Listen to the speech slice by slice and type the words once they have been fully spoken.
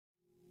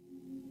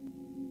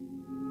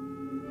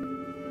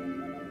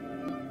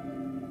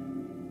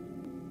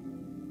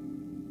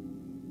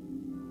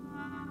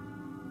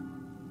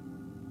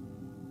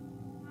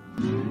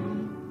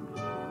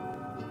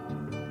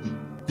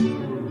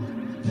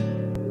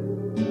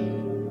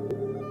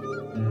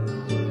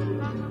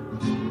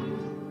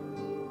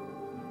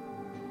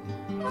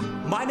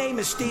My name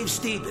is Steve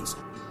Stevens,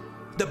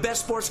 the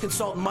best sports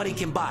consultant money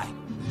can buy.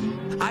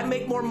 I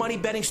make more money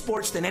betting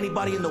sports than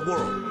anybody in the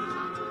world.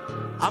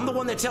 I'm the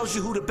one that tells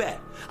you who to bet.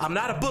 I'm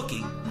not a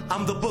bookie,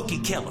 I'm the bookie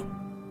killer.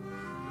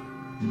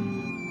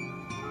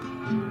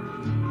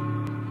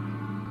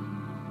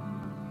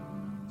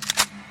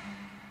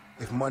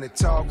 If money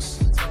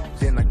talks,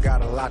 then I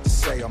got a lot to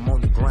say. I'm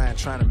on the grind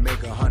trying to make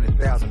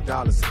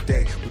 $100,000 a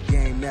day. With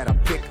game that I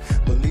pick,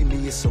 believe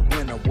me, it's a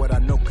winner. What I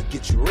know could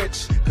get you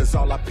rich, cause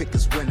all I pick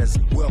is winners.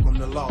 Welcome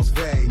to Las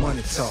Vegas.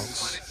 Money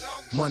talks,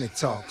 money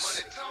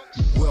talks.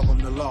 Welcome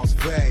to Las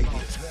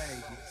Vegas.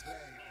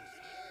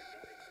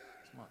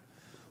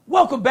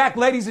 Welcome back,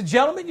 ladies and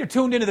gentlemen. You're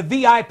tuned into the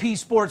VIP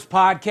Sports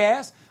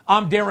Podcast.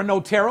 I'm Darren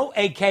Otero,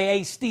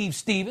 a.k.a. Steve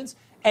Stevens,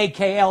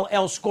 a.k.a.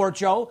 El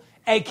Scorcho,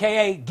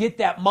 a.k.a. Get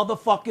That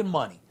Motherfucking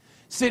Money.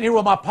 Sitting here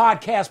with my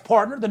podcast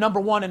partner, the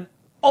number one and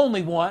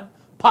only one,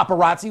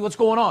 Paparazzi. What's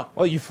going on?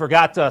 Well, you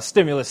forgot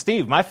Stimulus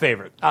Steve, my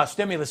favorite.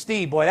 Stimulus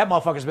Steve, boy, that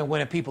motherfucker's been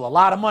winning people a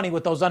lot of money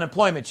with those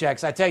unemployment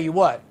checks, I tell you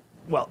what.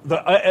 Well,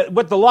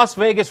 what the Las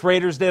Vegas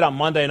Raiders did on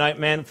Monday night,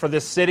 man, for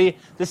this city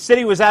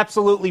was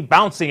absolutely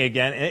bouncing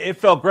again. It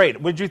felt great.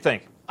 What did you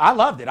think? I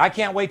loved it. I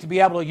can't wait to be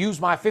able to use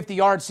my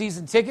 50-yard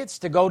season tickets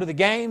to go to the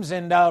games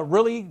and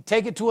really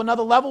take it to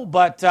another level.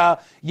 But,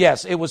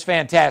 yes, it was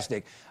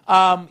fantastic.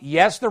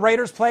 Yes, the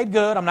Raiders played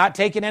good. I'm not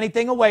taking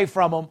anything away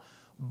from them.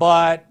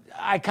 But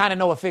I kind of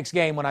know a fixed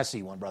game when I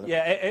see one, brother.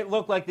 Yeah, it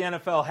looked like the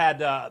NFL had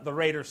the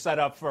Raiders set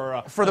up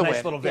for the nice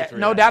win. Little victory.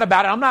 Yeah, no doubt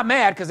about it. I'm not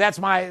mad because that's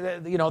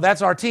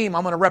that's our team.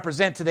 I'm going to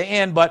represent to the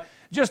end. But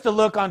just the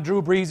look on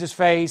Drew Brees'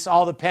 face,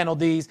 all the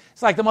penalties,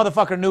 it's like the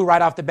motherfucker knew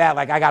right off the bat,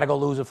 like, I got to go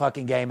lose a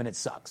fucking game, and it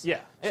sucks. Yeah,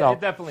 so, it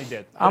definitely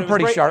did. I'm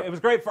pretty sharp. It was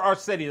great for our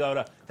city, though,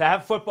 to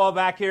have football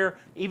back here,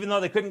 even though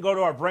they couldn't go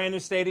to our brand-new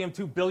stadium,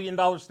 $2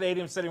 billion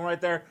stadium sitting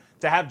right there.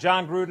 To have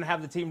John Gruden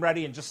have the team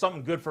ready and just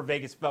something good for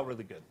Vegas felt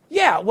really good.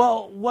 Yeah,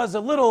 well, was a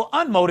little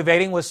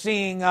unmotivating was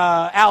seeing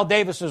Al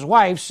Davis's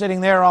wife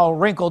sitting there all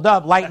wrinkled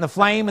up, lighting the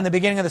flame in the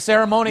beginning of the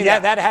ceremony. Yeah.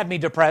 That had me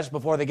depressed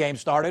before the game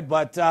started,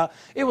 but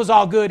it was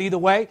all good either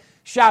way.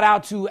 Shout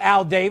out to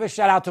Al Davis.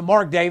 Shout out to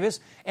Mark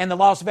Davis and the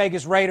Las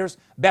Vegas Raiders.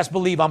 Best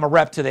believe I'm a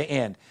rep to the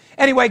end.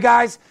 Anyway,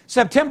 guys,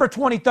 September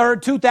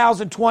 23rd,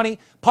 2020,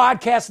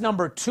 podcast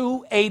number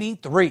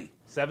 283.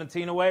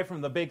 17 away from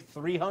the big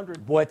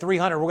 300. Boy,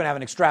 300, we're going to have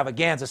an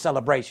extravaganza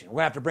celebration. We're going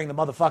to have to bring the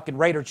motherfucking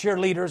Raider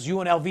cheerleaders,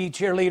 UNLV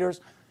cheerleaders,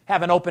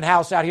 have an open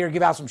house out here,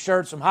 give out some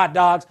shirts, some hot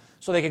dogs,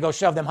 so they can go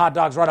shove them hot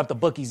dogs right up the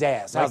bookie's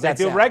ass. Like they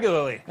do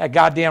regularly. Yeah,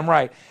 goddamn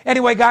right.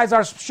 Anyway, guys,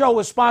 our show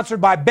is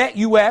sponsored by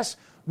BetUS,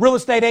 real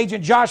estate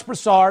agent Josh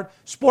Broussard,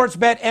 sports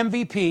bet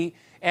MVP,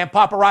 and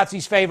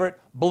Paparazzi's favorite,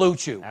 Blue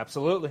Chew.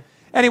 Absolutely.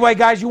 Anyway,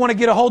 guys, you want to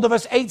get a hold of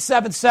us,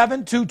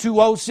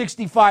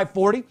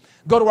 877-220-6540.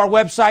 Go to our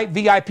website,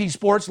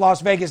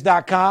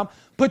 VIPSportsLasVegas.com.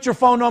 Put your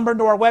phone number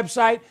into our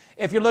website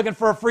if you're looking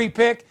for a free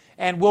pick,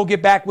 and we'll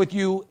get back with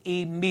you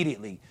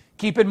immediately.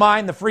 Keep in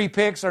mind, the free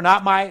picks are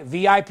not my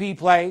VIP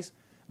plays.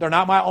 They're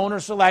not my owner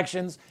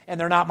selections, and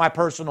they're not my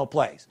personal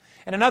plays.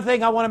 And another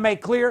thing I want to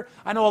make clear,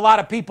 I know a lot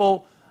of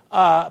people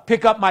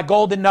pick up my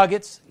golden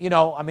nuggets.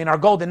 Our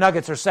golden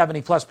nuggets are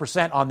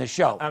 70+% on this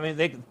show. I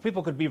mean,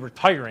 people could be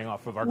retiring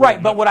off of our right,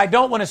 golden but nuggets. what I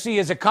don't want to see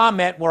is a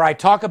comment where I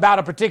talk about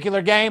a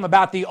particular game,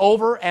 about the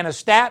over and a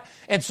stat,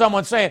 and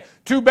someone saying,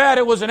 too bad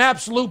it was an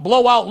absolute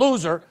blowout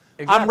loser.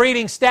 Exactly. I'm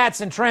reading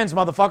stats and trends,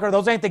 motherfucker.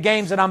 Those ain't the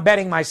games that I'm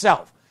betting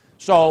myself.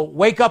 So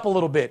wake up a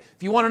little bit.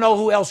 If you want to know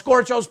who El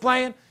Scorcho's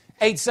playing,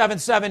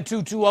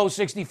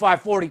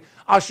 877-220-6540.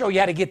 I'll show you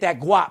how to get that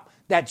guap,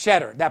 that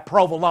cheddar, that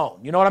provolone.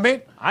 You know what I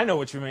mean? I know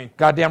what you mean.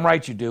 Goddamn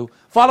right you do.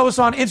 Follow us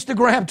on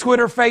Instagram,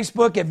 Twitter,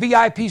 Facebook at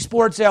VIP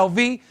Sports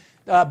LV.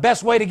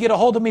 Best way to get a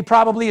hold of me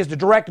probably is to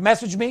direct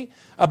message me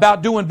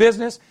about doing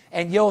business,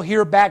 and you'll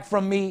hear back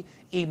from me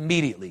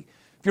immediately.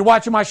 If you're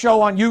watching my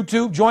show on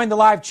YouTube, join the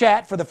live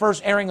chat for the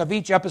first airing of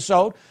each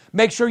episode.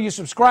 Make sure you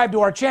subscribe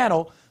to our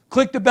channel.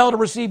 Click the bell to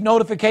receive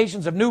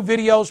notifications of new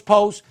videos,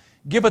 posts.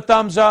 Give a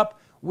thumbs up.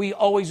 We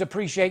always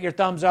appreciate your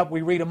thumbs up.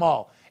 We read them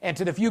all. And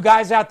to the few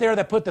guys out there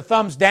that put the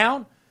thumbs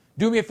down,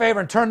 do me a favor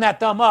and turn that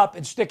thumb up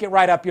and stick it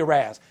right up your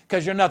ass,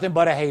 because you're nothing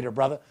but a hater,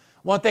 brother.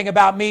 One thing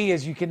about me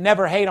is you can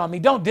never hate on me.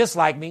 Don't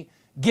dislike me.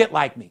 Get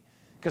like me.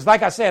 Because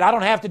like I said, I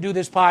don't have to do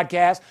this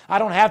podcast. I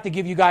don't have to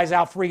give you guys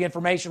out free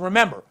information.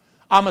 Remember,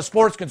 I'm a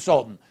sports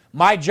consultant.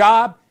 My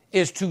job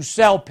is to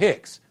sell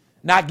picks,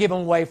 not give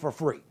them away for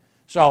free.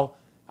 So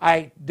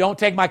I don't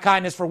take my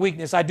kindness for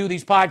weakness. I do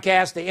these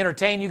podcasts to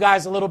entertain you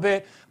guys a little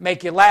bit,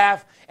 make you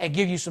laugh, and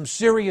give you some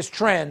serious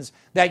trends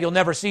that you'll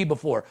never see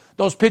before.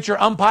 Those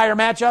pitcher-umpire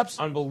matchups?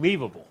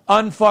 Unbelievable.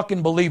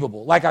 Unfucking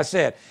believable, like I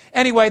said.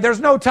 Anyway, there's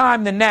no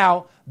time than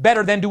now,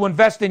 better than to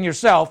invest in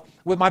yourself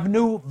with my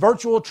new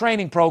virtual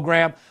training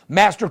program,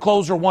 Master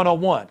Closer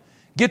 101.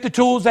 Get the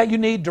tools that you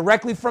need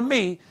directly from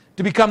me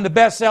to become the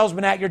best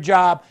salesman at your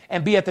job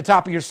and be at the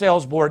top of your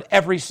sales board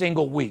every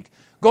single week.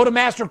 Go to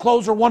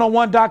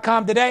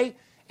mastercloser101.com today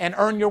and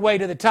earn your way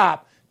to the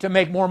top to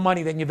make more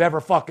money than you've ever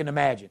fucking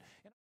imagined.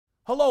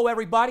 Hello,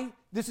 everybody.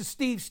 This is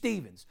Steve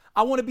Stevens.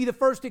 I want to be the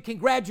first to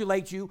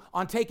congratulate you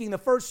on taking the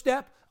first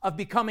step of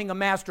becoming a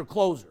master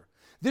closer.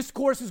 This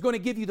course is going to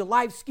give you the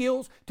life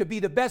skills to be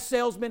the best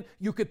salesman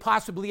you could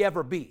possibly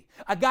ever be.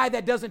 A guy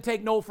that doesn't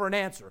take no for an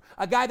answer.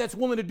 A guy that's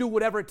willing to do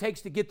whatever it takes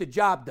to get the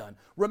job done.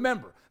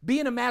 Remember,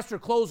 being a master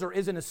closer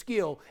isn't a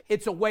skill,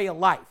 it's a way of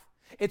life.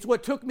 It's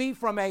what took me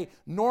from a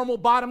normal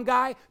bottom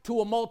guy to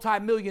a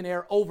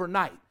multimillionaire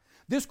overnight.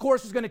 This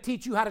course is going to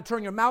teach you how to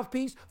turn your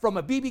mouthpiece from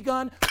a BB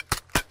gun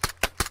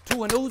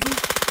to an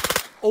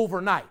Uzi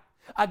overnight.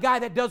 A guy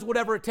that does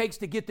whatever it takes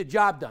to get the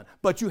job done.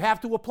 But you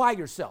have to apply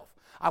yourself.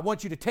 I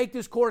want you to take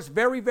this course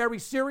very, very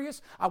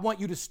serious. I want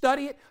you to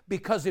study it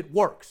because it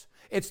works.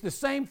 It's the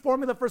same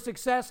formula for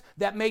success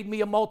that made me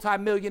a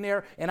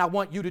multimillionaire, and I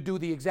want you to do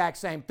the exact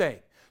same thing.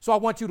 So I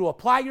want you to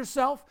apply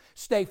yourself,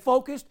 stay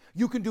focused.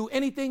 You can do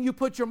anything you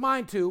put your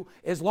mind to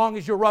as long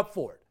as you're up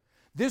for it.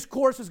 This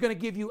course is going to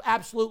give you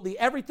absolutely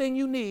everything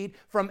you need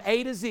from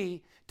A to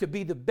Z to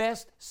be the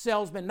best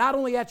salesman, not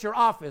only at your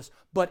office,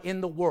 but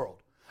in the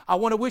world. I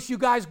want to wish you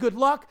guys good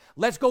luck.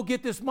 Let's go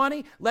get this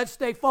money. Let's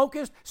stay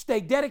focused, stay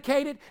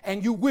dedicated,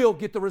 and you will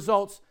get the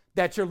results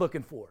that you're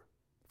looking for.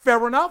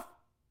 Fair enough?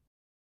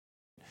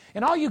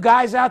 And all you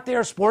guys out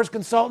there, sports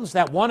consultants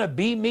that want to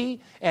be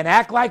me and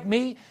act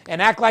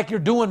like you're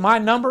doing my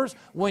numbers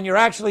when you're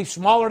actually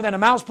smaller than a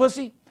mouse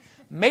pussy,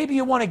 maybe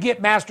you want to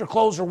get Master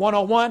Closer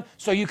 101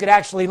 so you could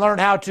actually learn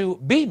how to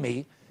be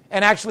me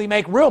and actually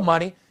make real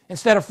money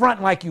instead of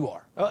fronting like you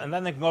are. Oh, and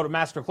then they can go to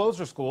Master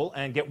Closer School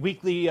and get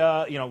weekly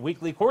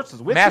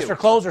courses with Master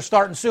Closer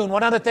starting soon.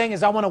 One other thing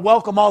is I want to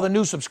welcome all the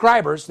new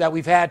subscribers that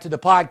we've had to the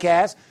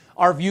podcast.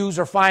 Our views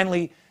are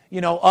finally,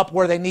 up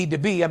where they need to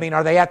be. I mean,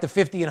 are they at the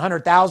 50 and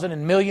 100,000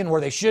 and million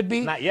where they should be?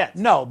 Not yet.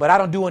 No, but I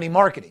don't do any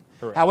marketing.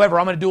 Correct. However,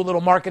 I'm going to do a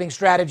little marketing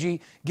strategy,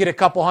 get a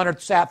couple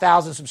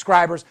 100,000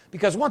 subscribers,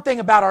 because one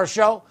thing about our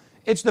show,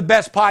 it's the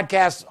best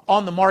podcast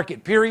on the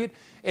market, period.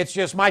 It's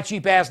just my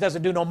cheap ass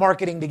doesn't do no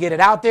marketing to get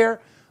it out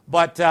there.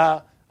 But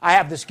I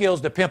have the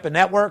skills to pimp a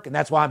network, and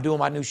that's why I'm doing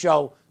my new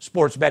show,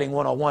 Sports Betting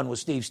 101 with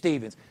Steve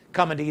Stevens,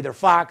 coming to either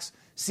Fox,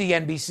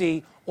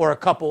 CNBC, or a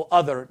couple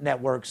other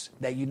networks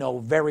that you know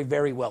very,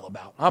 very well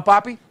about. Huh,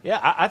 Poppy? Yeah,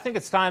 I think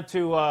it's time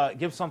to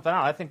give something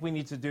out. I think we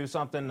need to do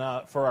something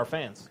for our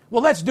fans.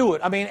 Well, let's do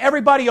it. I mean,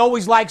 everybody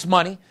always likes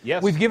money.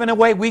 Yes. We've given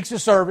away weeks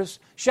of service.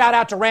 Shout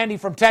out to Randy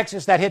from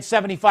Texas that hit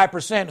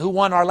 75%, who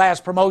won our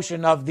last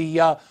promotion of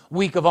the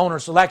week of owner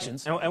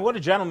selections. And what a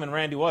gentleman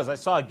Randy was. I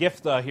saw a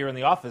gift here in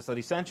the office that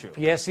he sent you.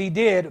 Yes, he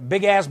did.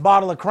 Big-ass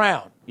bottle of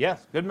Crown.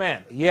 Yes, good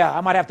man. Yeah, I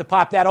might have to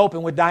pop that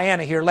open with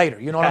Diana here later.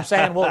 You know what I'm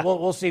saying?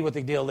 We'll see what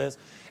the deal is.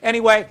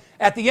 Anyway,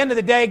 at the end of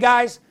the day,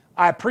 guys,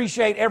 I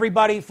appreciate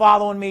everybody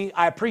following me.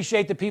 I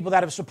appreciate the people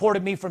that have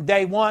supported me from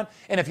day one.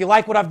 And if you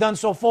like what I've done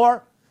so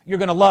far, you're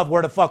going to love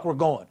where the fuck we're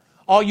going.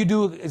 All you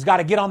do is got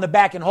to get on the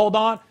back and hold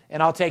on,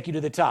 and I'll take you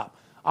to the top.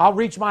 I'll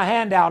reach my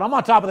hand out. I'm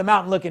on top of the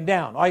mountain looking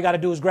down. All you got to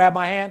do is grab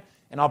my hand,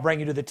 and I'll bring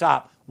you to the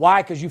top.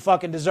 Why? Because you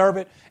fucking deserve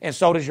it, and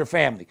so does your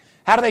family.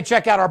 How do they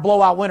check out our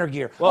blowout winter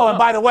gear? Well, and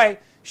by the way,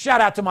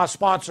 shout out to my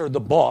sponsor, The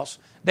Boss.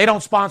 They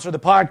don't sponsor the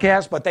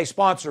podcast, but they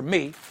sponsor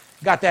me.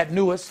 Got that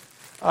newest,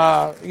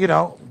 Boss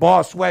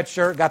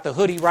sweatshirt. Got the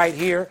hoodie right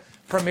here.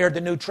 Premiered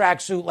the new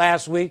tracksuit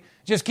last week.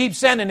 Just keep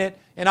sending it,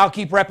 and I'll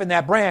keep repping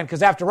that brand,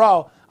 because after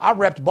all, I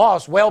repped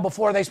Boss well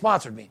before they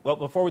sponsored me. Well,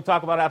 before we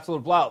talk about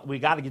Absolute Blowout, we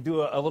got to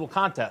do a little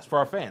contest for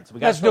our fans.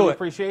 We got Let's to show do it.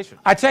 Appreciation.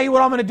 I tell you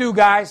what I'm going to do,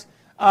 guys,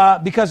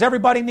 because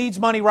everybody needs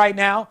money right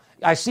now.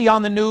 I see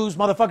on the news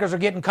motherfuckers are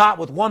getting caught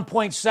with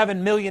 $1.7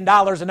 million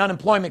in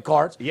unemployment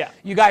cards. Yeah.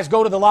 You guys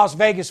go to the Las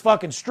Vegas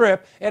fucking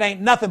Strip. It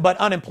ain't nothing but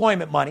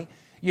unemployment money.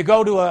 You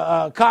go to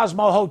a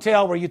Cosmo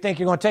hotel where you think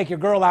you're going to take your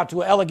girl out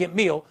to an elegant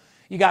meal.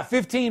 You got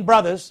 15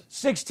 brothers,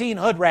 16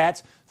 hood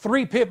rats,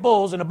 3 pit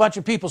bulls, and a bunch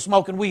of people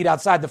smoking weed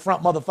outside the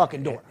front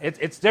motherfucking door.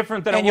 It's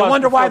different than and it you was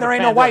wonder why before there the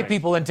ain't no pandemic. white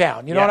people in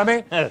town. You know what I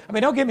mean? I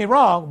mean, don't get me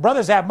wrong.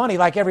 Brothers have money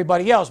like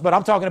everybody else, but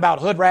I'm talking about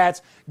hood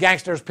rats,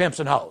 gangsters, pimps,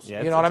 and hoes.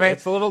 Yeah, you know what I mean?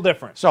 It's a little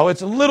different. So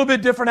it's a little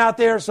bit different out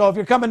there. So if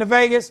you're coming to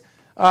Vegas,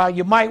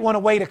 you might want to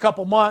wait a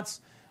couple months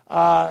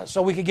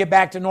so we can get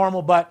back to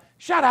normal. But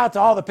shout out to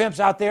all the pimps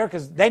out there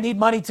because they need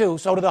money too.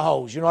 So do the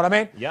hoes. You know what I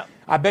mean? Yep.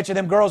 I bet you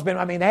them girls they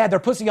had their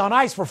pussy on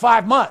ice for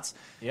 5 months.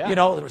 Yeah. You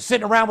know,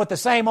 sitting around with the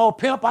same old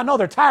pimp. I know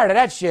they're tired of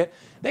that shit.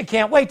 They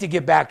can't wait to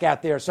get back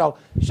out there. So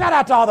shout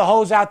out to all the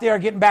hoes out there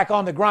getting back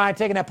on the grind,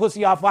 taking that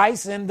pussy off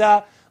ice, and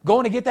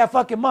going to get that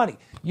fucking money.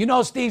 You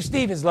know Steve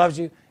Stevens loves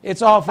you.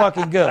 It's all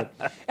fucking good.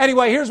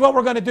 Anyway, here's what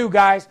we're going to do,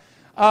 guys.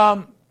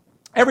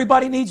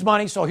 Everybody needs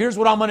money, so here's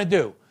what I'm going to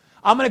do.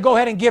 I'm going to go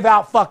ahead and give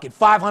out,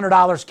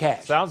 $500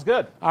 cash. Sounds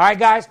good. All right,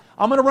 guys.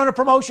 I'm going to run a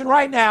promotion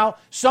right now.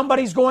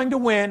 Somebody's going to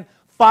win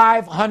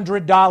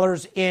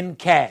 $500 in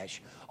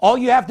cash. All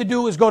you have to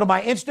do is go to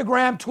my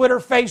Instagram, Twitter,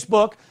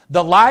 Facebook,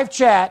 the live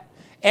chat,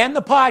 and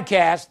the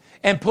podcast,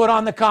 and put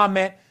on the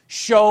comment,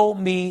 show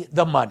me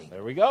the money.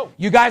 There we go.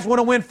 You guys want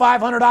to win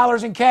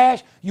 $500 in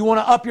cash? You want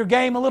to up your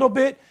game a little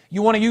bit?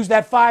 You want to use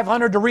that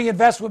 $500 to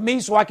reinvest with me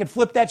so I can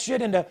flip that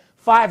shit into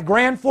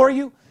 $5,000 for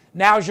you?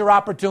 Now's your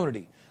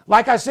opportunity.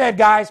 Like I said,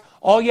 guys,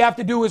 all you have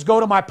to do is go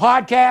to my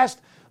podcast,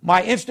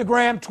 my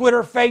Instagram,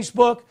 Twitter,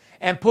 Facebook,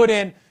 and put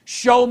in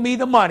 "Show Me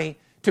the Money"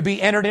 to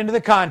be entered into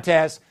the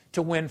contest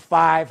to win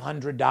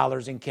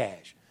 $500 in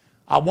cash.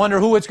 I wonder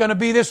who it's going to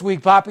be this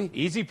week, Poppy.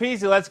 Easy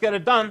peasy. Let's get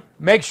it done.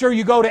 Make sure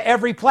you go to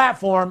every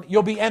platform.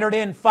 You'll be entered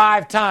in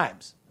 5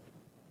 times.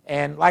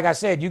 And like I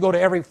said, you go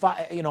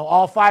to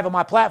all 5 of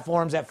my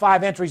platforms at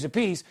 5 entries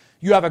apiece,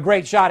 you have a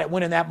great shot at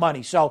winning that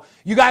money. So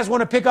you guys want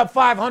to pick up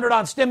 $500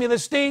 on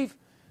Stimulus Steve?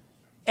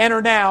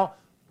 Enter now.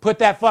 Put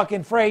that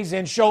fucking phrase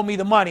in, "Show me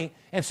the money,"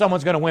 and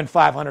someone's going to win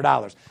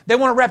 $500. They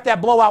want to rep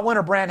that Blowout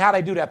Winner brand. How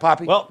they do that,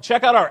 Poppy? Well,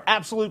 check out our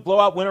Absolute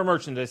Blowout Winner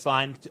merchandise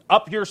line. To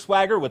up your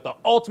swagger with the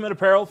ultimate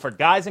apparel for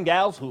guys and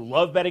gals who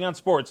love betting on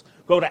sports.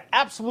 Go to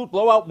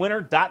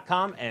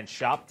AbsoluteBlowoutWinner.com and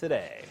shop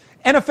today.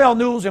 NFL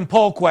News and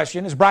Poll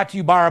Question is brought to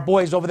you by our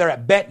boys over there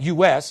at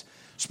BetUS.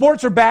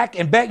 Sports are back,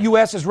 and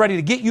BetUS is ready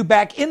to get you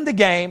back in the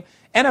game.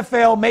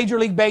 NFL, Major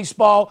League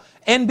Baseball,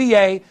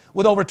 NBA,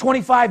 with over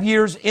 25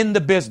 years in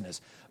the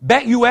business.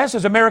 BetUS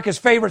is America's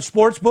favorite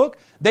sports book.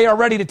 They are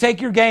ready to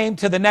take your game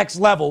to the next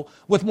level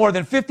with more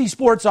than 50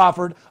 sports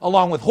offered,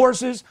 along with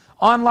horses,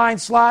 online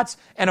slots,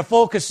 and a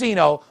full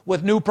casino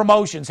with new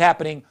promotions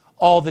happening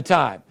all the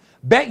time.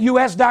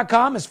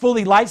 BetUS.com is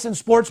fully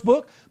licensed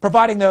sportsbook,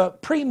 providing the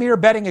premier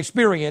betting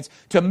experience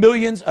to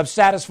millions of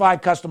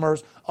satisfied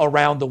customers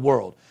around the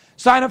world.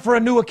 Sign up for a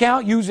new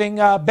account using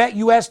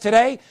BetUS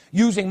today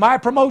using my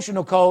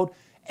promotional code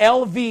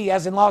LV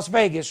as in Las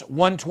Vegas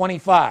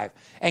 125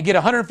 and get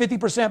a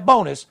 150%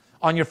 bonus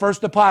on your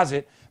first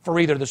deposit for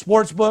either the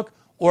sportsbook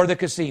or the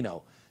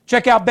casino.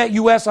 Check out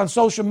BetUS on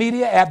social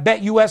media at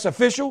BetUS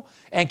Official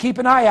and keep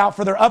an eye out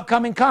for their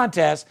upcoming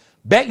contest.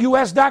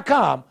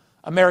 BetUS.com,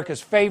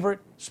 America's favorite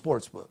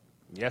sportsbook.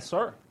 Yes,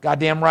 sir.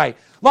 Goddamn right.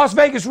 Las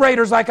Vegas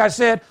Raiders, like I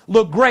said,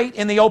 look great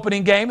in the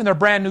opening game in their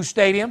brand new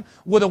stadium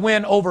with a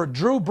win over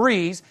Drew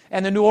Brees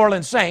and the New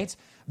Orleans Saints.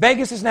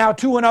 Vegas is now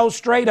 2-0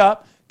 straight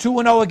up,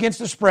 2-0 against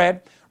the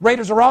spread.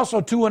 Raiders are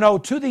also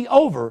 2-0 to the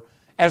over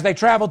as they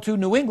travel to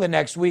New England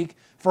next week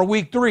for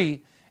Week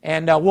 3,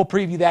 and we'll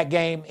preview that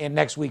game in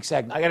next week's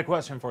segment. I got a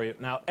question for you.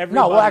 Now,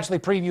 No, we'll actually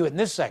preview it in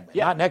this segment,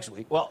 not next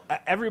week. Well,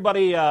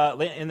 everybody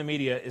in the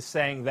media is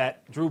saying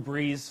that Drew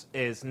Brees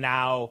is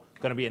now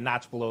going to be a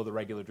notch below the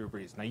regular Drew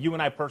Brees. Now, you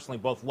and I personally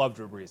both love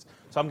Drew Brees,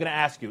 so I'm going to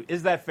ask you,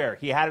 is that fair?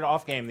 He had an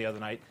off game the other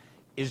night.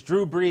 Is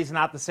Drew Brees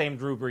not the same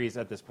Drew Brees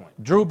at this point?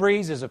 Drew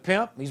Brees is a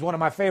pimp. He's one of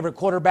my favorite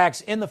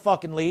quarterbacks in the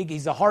fucking league.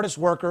 He's the hardest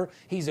worker.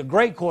 He's a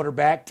great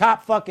quarterback.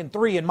 Top fucking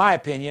 3 in my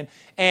opinion.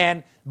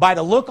 And by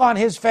the look on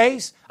his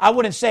face, I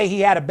wouldn't say he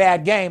had a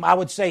bad game. I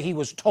would say he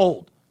was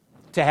told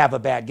to have a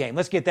bad game.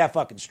 Let's get that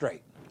fucking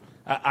straight.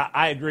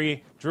 I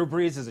agree. Drew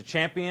Brees is a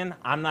champion.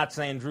 I'm not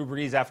saying Drew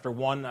Brees after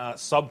one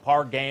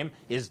subpar game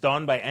is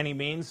done by any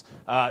means.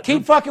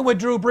 Keep fucking with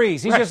Drew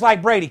Brees. He's just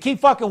like Brady.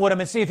 Keep fucking with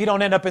him and see if you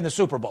don't end up in the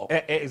Super Bowl.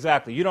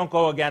 Exactly. You don't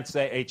go against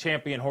a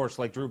champion horse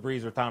like Drew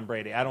Brees or Tom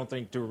Brady. I don't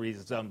think Drew Brees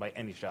is done by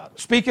any shot.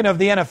 Speaking of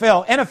the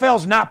NFL,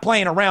 NFL's not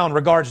playing around in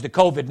regards to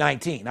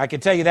COVID-19. I can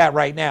tell you that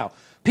right now.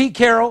 Pete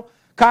Carroll,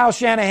 Kyle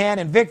Shanahan,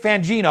 and Vic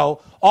Fangino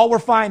all were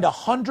fined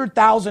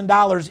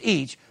 $100,000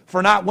 each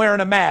for not wearing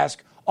a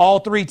mask. All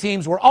 3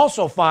 teams were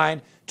also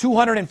fined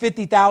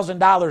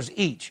 $250,000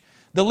 each.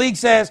 The league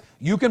says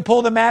you can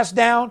pull the mask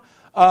down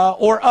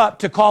or up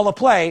to call a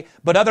play,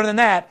 but other than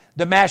that,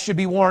 the mask should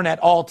be worn at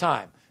all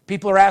time.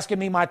 People are asking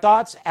me my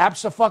thoughts.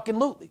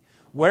 Abso-fucking-lutely.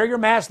 Wear your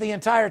mask the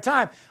entire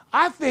time.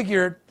 I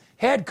figured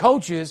head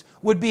coaches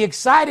would be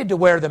excited to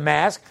wear the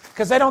mask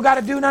because they don't got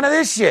to do none of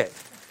this shit.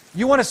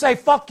 You want to say,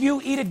 fuck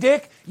you, eat a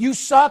dick, you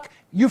suck,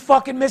 you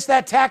fucking missed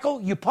that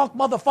tackle, you punk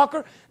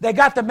motherfucker? They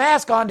got the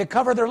mask on to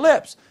cover their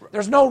lips.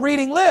 There's no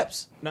reading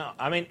lips. No,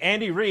 I mean,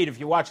 Andy Reid, if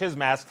you watch his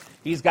mask,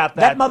 he's got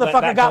that. That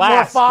motherfucker got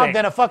more fog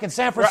than a fucking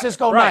San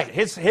Francisco night.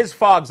 His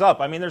fog's up.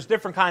 I mean, there's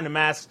different kind of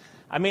masks.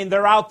 I mean,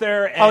 they're out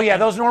there.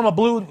 And, those normal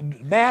blue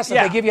masks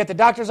that they give you at the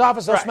doctor's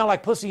office, they'll smell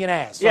like pussy and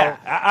ass. So,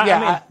 I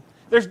mean,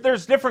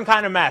 there's different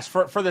kind of masks.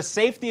 For the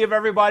safety of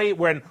everybody,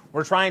 when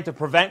we're trying to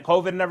prevent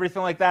COVID and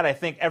everything like that, I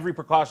think every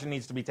precaution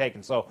needs to be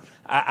taken. So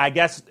I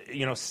guess,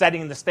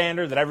 setting the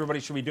standard that everybody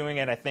should be doing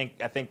it, I think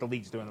the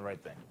league's doing the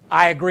right thing.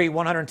 I agree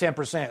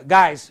 110%.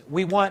 Guys,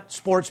 we want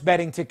sports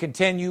betting to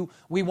continue.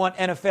 We want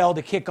NFL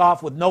to kick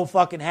off with no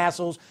fucking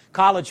hassles,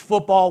 college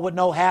football with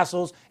no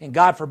hassles, and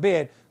God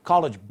forbid,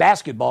 college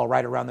basketball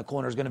right around the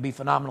corner is going to be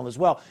phenomenal as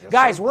well. Yes,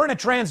 guys, we're in a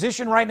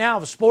transition right now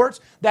of sports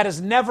that has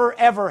never,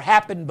 ever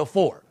happened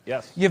before.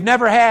 Yes. You've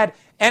never had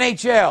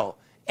NHL,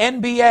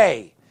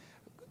 NBA,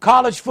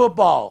 college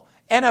football,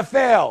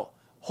 NFL,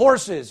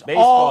 horses,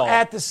 baseball, all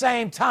at the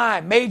same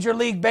time. Major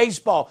League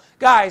Baseball.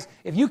 Guys,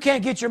 if you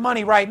can't get your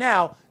money right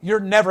now, you're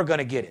never going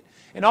to get it.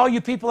 And all you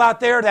people out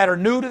there that are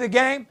new to the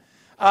game,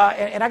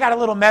 and I got a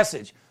little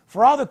message.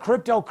 For all the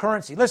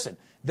cryptocurrency, listen,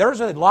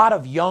 there's a lot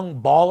of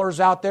young ballers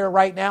out there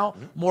right now,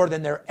 more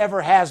than there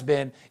ever has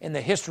been in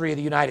the history of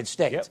the United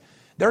States. Yep.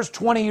 There's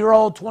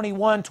 20-year-old,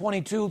 21,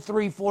 22,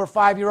 3, 4,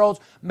 5-year-olds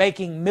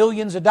making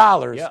millions of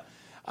dollars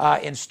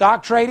in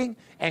stock trading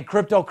and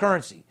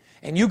cryptocurrency.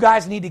 And you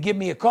guys need to give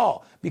me a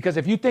call Because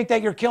if you think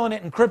that you're killing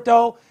it in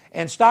crypto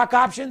and stock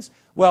options,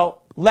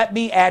 well, let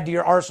me add to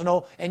your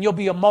arsenal, and you'll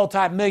be a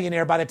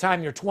multi-millionaire by the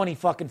time you're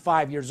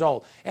 25 years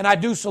old. And I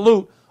do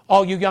salute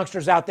all you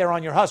youngsters out there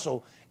on your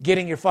hustle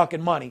getting your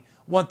fucking money.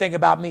 One thing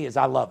about me is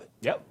I love it.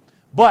 Yep.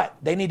 But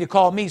they need to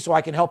call me so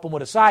I can help them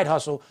with a side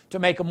hustle to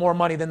make them more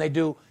money than they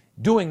do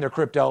doing their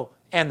crypto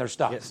and their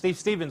stocks. Yeah, Steve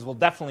Stevens will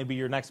definitely be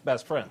your next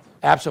best friend.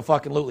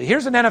 Absolutely.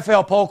 Here's an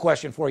NFL poll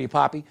question for you,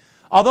 Poppy.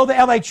 Although the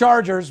LA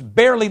Chargers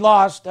barely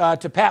lost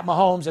to Pat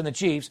Mahomes and the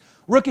Chiefs,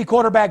 rookie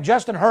quarterback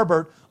Justin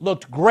Herbert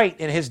looked great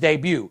in his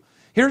debut.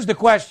 Here's the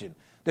question.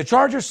 The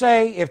Chargers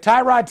say if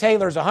Tyrod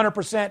Taylor is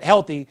 100%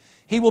 healthy,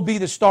 he will be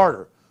the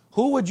starter.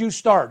 Who would you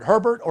start,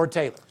 Herbert or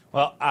Taylor?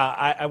 Well,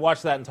 I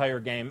watched that entire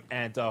game,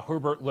 and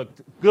Herbert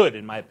looked good,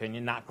 in my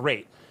opinion, not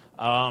great.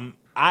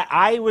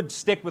 I would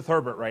stick with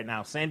Herbert right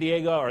now. San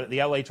Diego or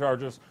the LA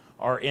Chargers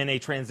are in a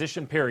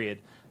transition period.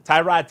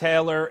 Tyrod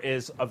Taylor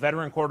is a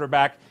veteran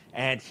quarterback,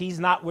 and he's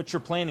not what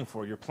you're planning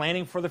for. You're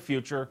planning for the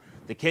future.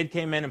 The kid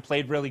came in and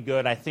played really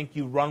good. I think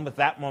you run with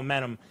that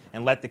momentum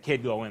and let the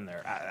kid go in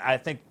there. I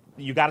think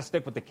you got to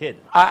stick with the kid.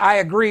 I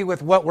agree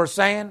with what we're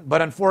saying,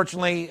 but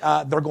unfortunately,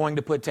 they're going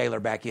to put Taylor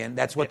back in.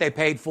 That's what they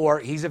paid for.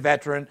 He's a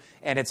veteran,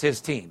 and it's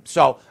his team.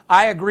 So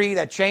I agree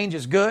that change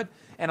is good,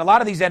 and a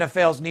lot of these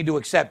NFLs need to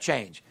accept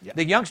change. Yep.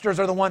 The youngsters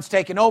are the ones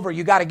taking over.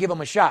 You got to give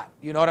them a shot.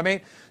 You know what I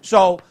mean?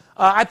 So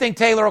I think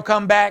Taylor will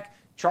come back.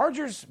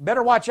 Chargers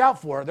better watch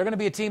out for. They're going to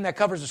be a team that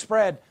covers the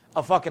spread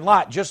a fucking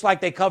lot, just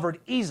like they covered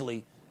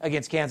easily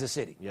against Kansas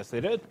City. Yes,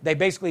 they did. They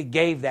basically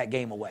gave that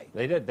game away.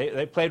 They did.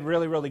 They played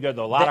really, really good,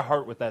 though. A lot of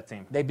heart with that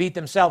team. They beat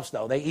themselves,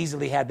 though. They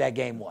easily had that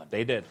game won.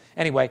 They did.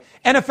 Anyway,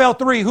 NFL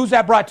 3, who's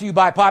that brought to you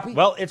by, Poppy?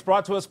 Well, it's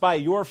brought to us by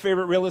your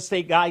favorite real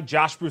estate guy,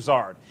 Josh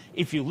Broussard.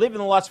 If you live in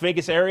the Las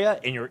Vegas area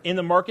and you're in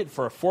the market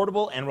for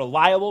affordable and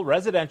reliable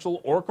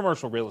residential or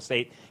commercial real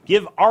estate,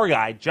 give our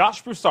guy,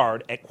 Josh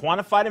Broussard at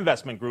Quantified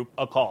Investment Group,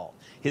 a call.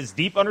 His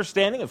deep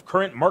understanding of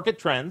current market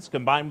trends,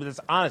 combined with his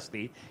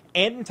honesty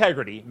and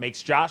integrity,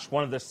 makes Josh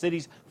one of the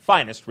city's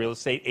finest real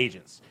estate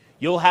agents.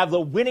 You'll have the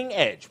winning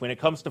edge when it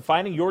comes to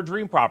finding your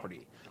dream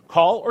property.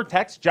 Call or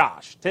text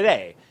Josh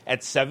today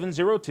at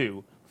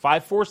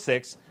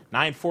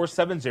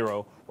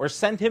 702-546-9470 or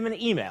send him an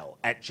email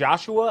at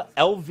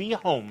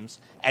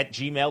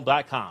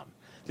joshualvhomes@gmail.com.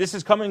 This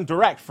is coming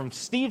direct from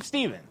Steve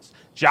Stevens.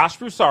 Josh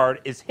Broussard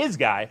is his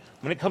guy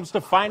when it comes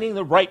to finding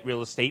the right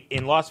real estate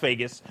in Las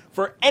Vegas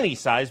for any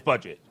size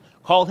budget.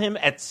 Call him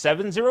at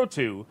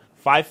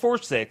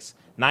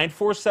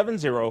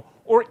 702-546-9470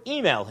 or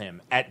email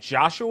him at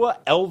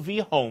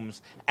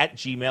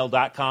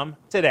joshualvhomes@gmail.com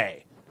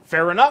today.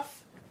 Fair enough?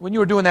 When you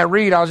were doing that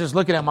read, I was just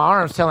looking at my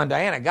arms telling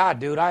Diana,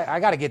 God, dude, I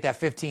got to get that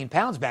 15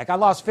 pounds back. I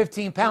lost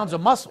 15 pounds of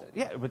muscle.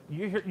 Yeah, but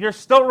you're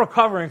still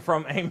recovering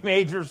from a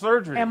major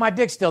surgery. And my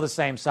dick's still the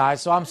same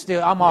size, so I'm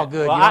all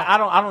good. Well, I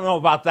don't know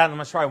about that. I'm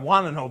not sure I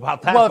want to know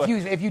about that. Well,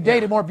 if you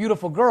dated more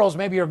beautiful girls,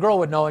 maybe your girl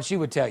would know and she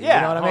would tell you. Yeah,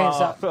 you know what I mean?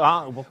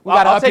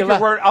 I'll take your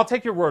word. I'll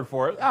take your word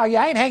for it. Oh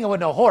yeah, I ain't hanging with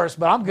no horse,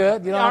 but I'm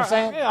good. You know what I'm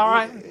saying? Yeah, all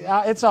right.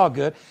 It's all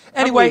good.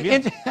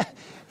 Anyway,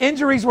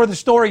 injuries were the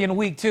story in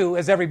week 2,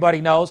 as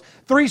everybody knows.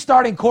 3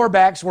 starting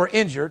quarterbacks were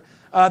injured.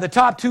 The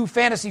top 2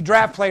 fantasy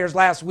draft players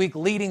last week,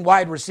 leading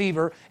wide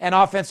receiver and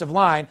offensive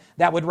line,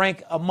 that would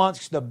rank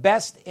amongst the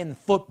best in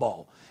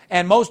football.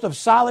 And most of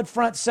solid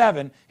front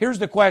 7. Here's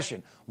the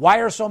question. Why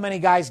are so many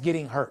guys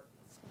getting hurt?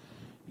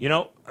 You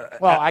know,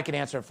 well, I can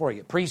answer it for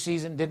you.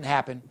 Preseason didn't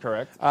happen.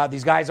 Correct.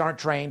 These guys aren't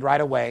trained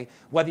right away.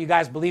 Whether you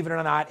guys believe it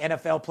or not,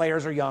 NFL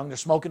players are young. They're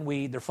smoking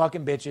weed. They're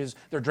fucking bitches.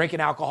 They're drinking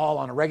alcohol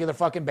on a regular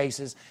fucking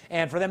basis.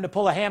 And for them to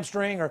pull a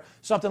hamstring or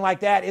something like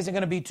that isn't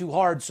going to be too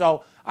hard.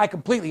 So I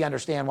completely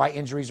understand why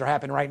injuries are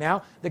happening right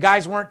now. The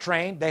guys weren't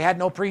trained. They had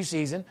no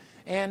preseason.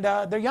 And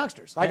they're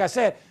youngsters. Like I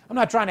said, I'm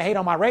not trying to hate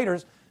on my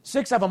Raiders.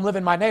 6 of them live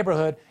in my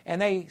neighborhood,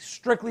 and they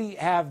strictly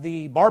have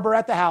the barber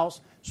at the house,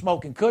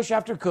 smoking kush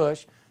after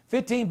kush,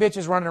 15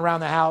 bitches running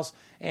around the house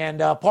and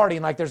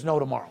partying like there's no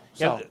tomorrow.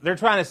 So. Yeah, they're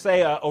trying to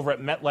say over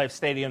at MetLife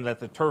Stadium that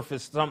the turf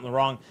is something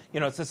wrong. You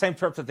know, it's the same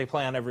turf that they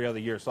play on every other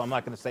year, so I'm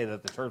not going to say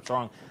that the turf's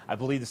wrong. I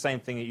believe the same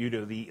thing that you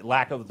do. The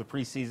lack of the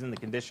preseason, the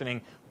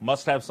conditioning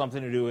must have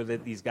something to do with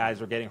it. These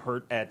guys are getting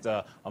hurt at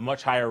a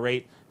much higher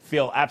rate.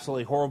 Feel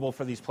absolutely horrible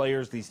for these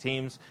players, these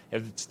teams.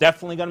 It's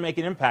definitely going to make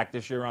an impact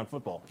this year on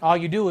football. All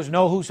you do is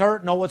know who's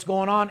hurt, know what's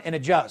going on, and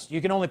adjust. You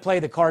can only play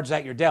the cards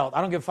that you're dealt.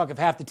 I don't give a fuck if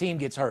half the team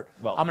gets hurt.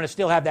 Well, I'm going to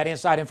still have that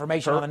inside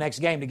information on the next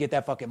game to get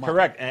that fucking money.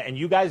 Correct, and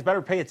you guys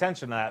better pay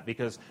attention to that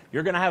because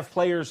you're going to have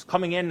players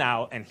coming in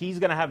now, and he's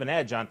going to have an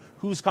edge on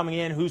who's coming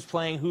in, who's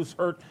playing, who's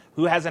hurt,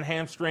 who has a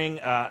hamstring.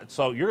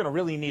 So you're going to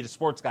really need a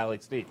sports guy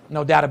like Steve.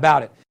 No doubt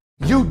about it.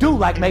 You do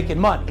like making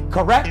money,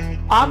 correct?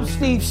 I'm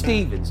Steve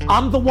Stevens.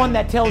 I'm the one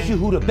that tells you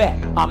who to bet.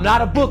 I'm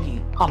not a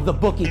bookie. I'm the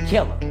bookie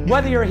killer.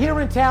 Whether you're here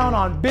in town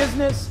on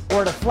business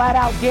or to flat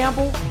out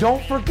gamble,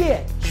 don't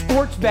forget,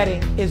 sports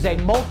betting is a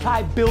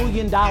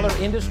multi-billion-dollar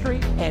industry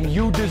and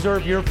you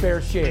deserve your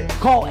fair share.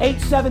 Call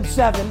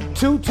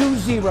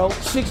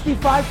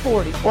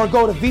 877-220-6540 or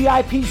go to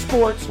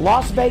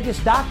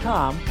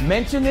VIPSportsLasVegas.com,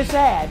 mention this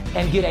ad,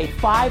 and get a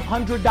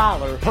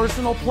 $500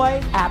 personal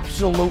play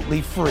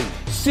absolutely free.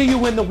 See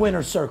you in the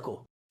winner's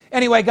circle.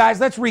 Anyway, guys,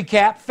 let's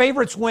recap.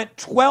 Favorites went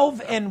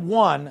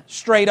 12-1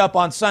 straight up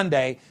on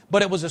Sunday,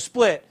 but it was a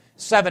split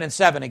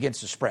 7-7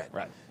 against the spread.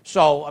 Right.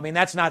 So, I mean,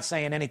 that's not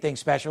saying anything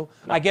special.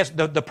 No. I guess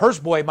the purse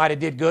boy might have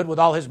did good with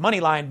all his money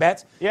line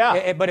bets.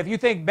 Yeah. But if you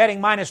think betting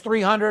minus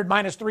 300,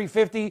 minus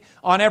 350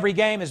 on every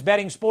game is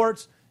betting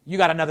sports, you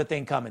got another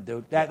thing coming,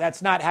 dude.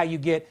 That's not how you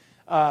get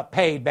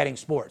paid betting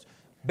sports.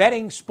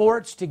 Betting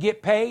sports to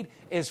get paid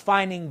is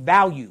finding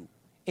value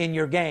in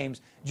your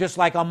games, just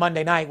like on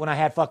Monday night when I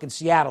had fucking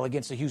Seattle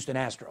against the Houston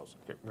Astros.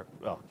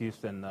 Well,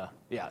 Houston,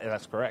 yeah,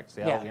 that's correct.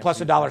 Seattle plus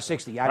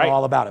 $1.60. I know right.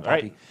 all about it,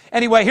 puppy. Right.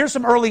 Anyway, here's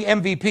some early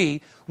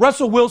MVP.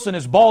 Russell Wilson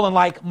is balling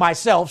like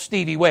myself,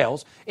 Stevie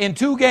Wales. In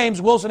 2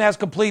 games, Wilson has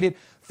completed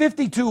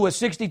 52 of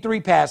 63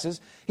 passes.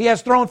 He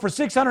has thrown for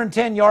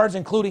 610 yards,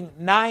 including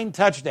 9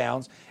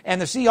 touchdowns. And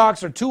the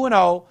Seahawks are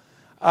 2-0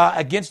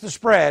 against the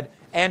spread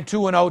and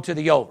 2-0 to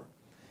the over.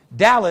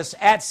 Dallas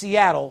at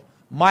Seattle,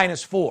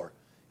 -4.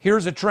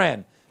 Here's a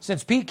trend.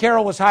 Since Pete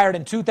Carroll was hired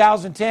in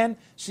 2010,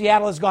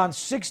 Seattle has gone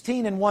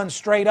 16-1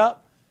 straight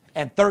up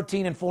and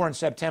 13-4 in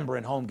September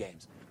in home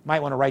games.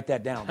 Might want to write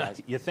that down,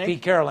 guys. You think?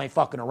 Pete Carroll ain't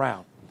fucking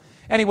around.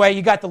 Anyway,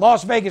 you got the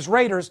Las Vegas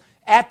Raiders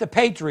at the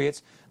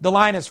Patriots. The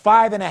line is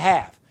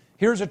 5.5.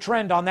 Here's a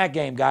trend on that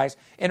game, guys.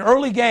 In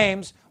early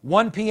games,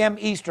 1 p.m.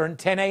 Eastern,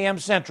 10 a.m.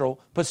 Central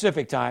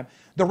Pacific time,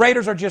 the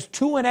Raiders are just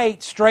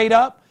 2-8 straight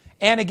up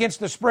and against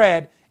the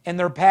spread in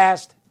their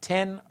past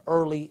 10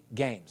 early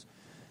games.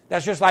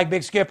 That's just like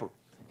Big Skipper.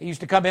 He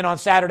used to come in on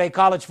Saturday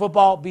college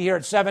football, be here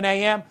at 7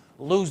 a.m.,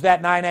 lose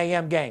that 9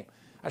 a.m. game.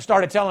 I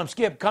started telling him,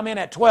 Skip, come in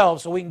at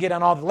 12 so we can get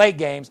on all the late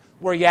games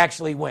where you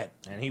actually win.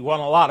 And he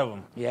won a lot of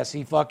them. Yes,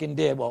 he fucking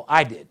did. Well,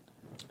 I did.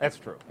 That's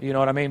true. You know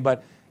what I mean?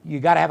 But you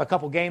got to have a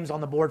couple games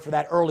on the board for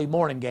that early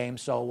morning game.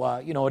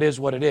 So, it is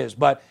what it is.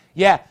 But,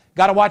 yeah,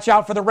 got to watch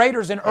out for the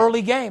Raiders in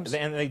early games.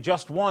 And they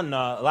just won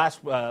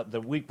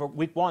the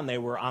week 1. They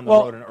were on the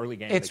road in early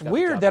games. It's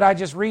weird that I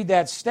just read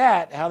that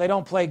stat, how they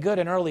don't play good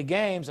in early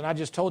games, and I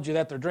just told you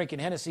that they're drinking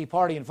Hennessy,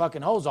 partying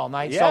fucking hoes all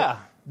night. Yeah. So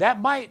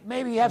that might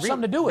maybe have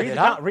something to do with it,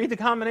 huh? Read the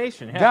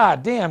combination. Yeah.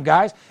 God damn,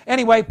 guys.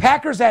 Anyway,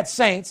 Packers at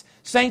Saints.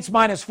 Saints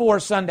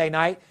 -4 Sunday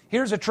night.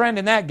 Here's a trend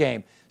in that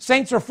game.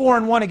 Saints are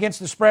 4-1 against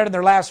the spread in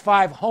their last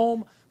 5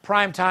 home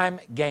primetime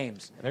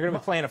games. They're going to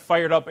be playing a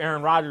fired-up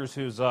Aaron Rodgers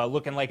who's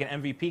looking like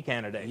an MVP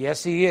candidate.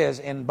 Yes, he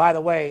is. And by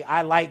the way,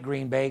 I like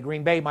Green Bay.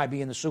 Green Bay might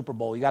be in the Super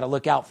Bowl. You got to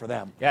look out for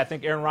them. Yeah, I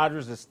think Aaron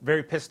Rodgers is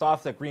very pissed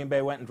off that Green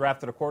Bay went and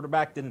drafted a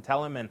quarterback, didn't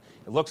tell him, and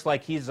it looks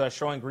like he's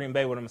showing Green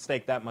Bay what a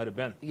mistake that might have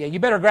been. Yeah, you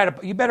better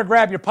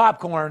grab your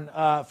popcorn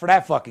for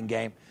that fucking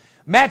game.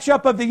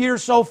 Matchup of the year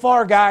so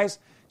far, guys.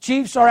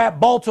 Chiefs are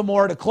at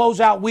Baltimore to close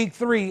out Week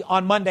 3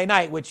 on Monday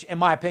night, which, in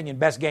my opinion,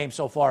 best game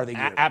so far of the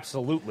year.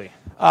 Absolutely.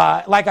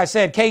 Like I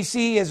said,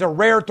 KC is a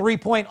rare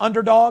 3-point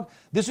underdog.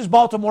 This is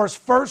Baltimore's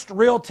first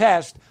real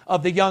test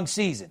of the young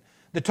season.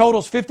 The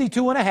total's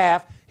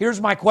 52.5.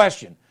 Here's my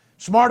question.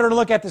 Smarter to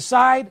look at the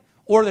side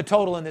or the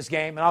total in this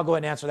game? And I'll go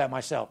ahead and answer that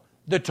myself.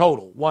 The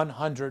total,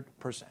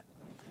 100%.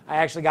 I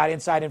actually got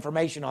inside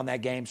information on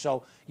that game,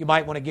 so you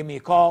might want to give me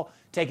a call,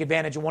 take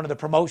advantage of one of the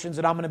promotions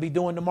that I'm going to be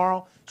doing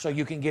tomorrow so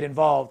you can get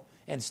involved.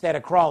 Instead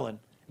of crawling,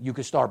 you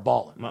can start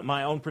balling.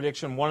 My own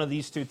prediction, one of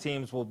these 2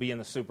 teams will be in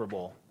the Super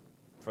Bowl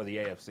for the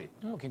AFC.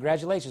 Oh,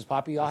 congratulations,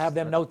 Poppy. I'll have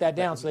them note that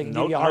down so they can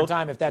give you a hard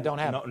time if that don't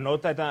happen.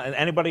 Note that down. And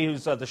anybody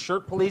who's the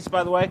shirt police,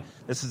 by the way,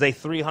 this is a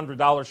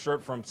 $300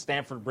 shirt from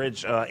Stamford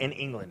Bridge in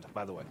England,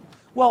 by the way.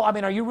 Well, I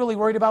mean, are you really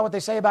worried about what they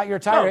say about your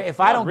attire? No, if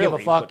I don't really,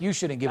 give a fuck, you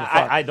shouldn't give a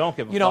fuck. I don't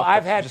give a fuck. You know,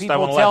 I've had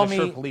people tell me.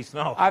 Shirt police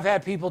know. I've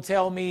had people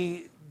tell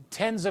me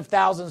tens of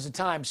thousands of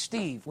times,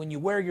 Steve, when you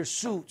wear your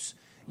suits,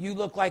 you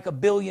look like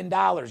 $1 billion.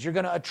 You're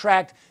going to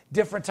attract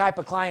different type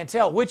of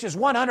clientele, which is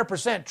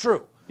 100%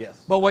 true. Yes.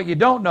 But what you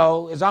don't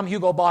know is I'm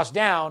Hugo Boss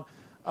down,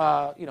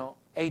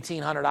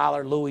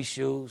 $1,800 Louis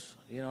shoes.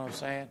 You know what I'm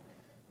saying?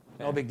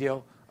 No big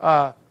deal.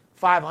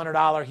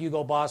 $500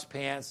 Hugo Boss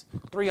pants,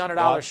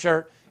 $300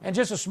 shirt, and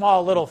just a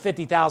small little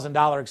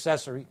 $50,000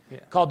 accessory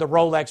called the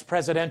Rolex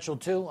Presidential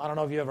 2. I don't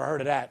know if you ever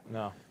heard of that.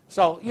 No.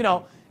 So,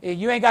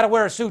 you ain't got to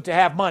wear a suit to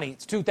have money.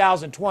 It's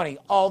 2020.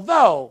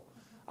 Although,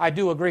 I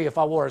do agree if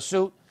I wore a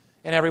suit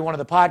in every one of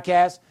the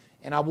podcasts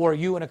and I wore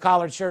you in a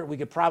collared shirt, we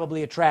could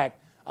probably attract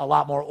a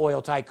lot more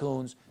oil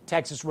tycoons,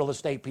 Texas real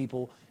estate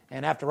people,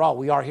 and after all,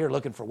 we are here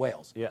looking for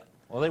whales. Yeah.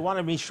 Well, they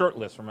wanted me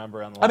shirtless,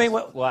 remember, on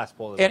the last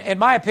poll. In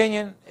my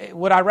opinion,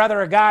 would I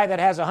rather a guy that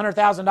has a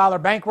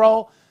 $100,000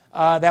 bankroll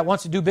that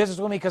wants to do business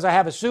with me because I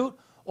have a suit,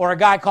 or a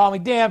guy call me,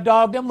 damn,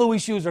 dog, them Louis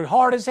shoes are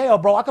hard as hell,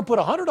 bro. I could put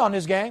 100 on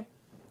this game.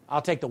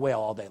 I'll take the whale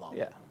all day long.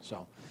 Yeah.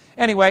 So,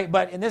 anyway,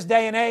 but in this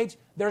day and age,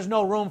 there's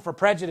no room for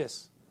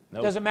prejudice.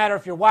 Nope. Doesn't matter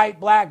if you're white,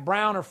 black,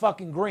 brown, or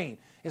fucking green.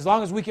 As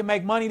long as we can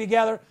make money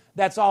together,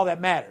 that's all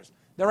that matters.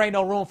 There ain't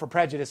no room for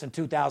prejudice in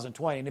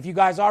 2020. And if you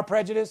guys are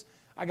prejudiced,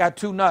 I got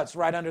 2 nuts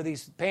right under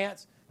these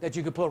pants that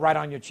you could put right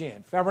on your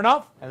chin. Fair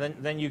enough? And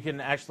then you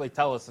can actually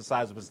tell us the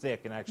size of his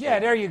dick. And actually, yeah,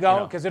 there you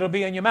go, because it'll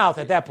be in your mouth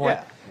at that point.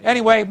 Yeah.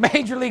 Anyway,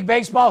 Major League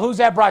Baseball, who's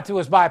that brought to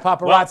us by,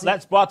 Paparazzi? Well,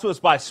 that's brought to us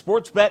by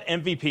Sportsbet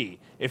MVP.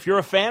 If you're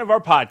a fan of our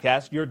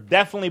podcast, you're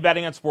definitely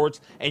betting on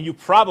sports, and you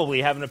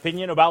probably have an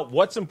opinion about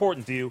what's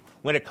important to you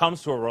when it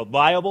comes to a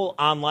reliable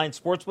online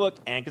sportsbook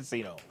and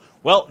casino.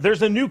 Well,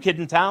 there's a new kid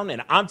in town,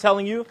 and I'm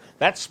telling you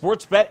that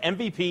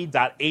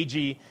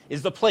SportsBetMVP.ag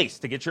is the place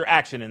to get your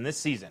action in this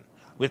season.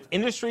 With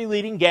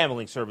industry-leading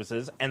gambling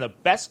services and the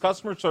best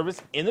customer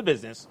service in the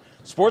business,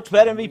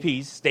 Sportsbet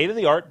MVP's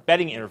state-of-the-art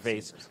betting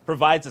interface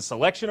provides a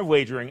selection of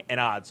wagering and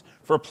odds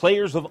for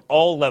players of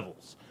all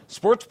levels.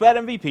 Sportsbet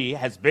MVP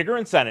has bigger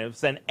incentives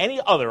than any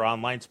other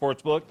online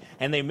sportsbook,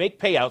 and they make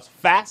payouts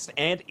fast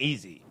and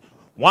easy.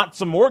 Want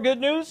some more good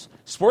news?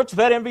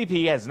 Sportsbet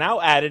MVP has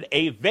now added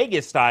a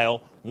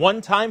Vegas-style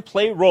one-time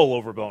play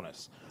rollover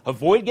bonus.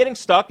 Avoid getting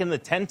stuck in the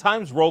 10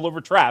 times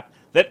rollover trap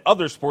that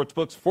other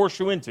sportsbooks force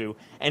you into,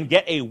 and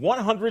get a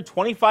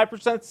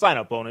 125%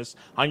 sign-up bonus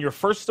on your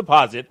first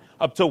deposit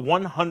up to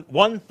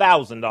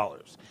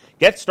 $1,000.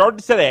 Get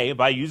started today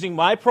by using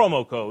my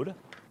promo code.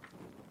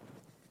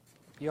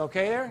 You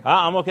okay there?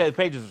 I'm okay. The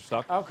pages are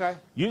stuck. Okay.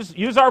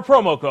 Use our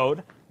promo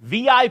code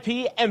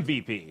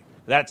VIPMVP.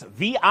 That's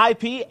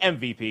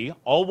VIPMVP,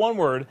 all one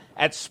word,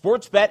 at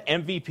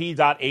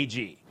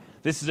sportsbetmvp.ag.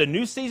 This is a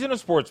new season of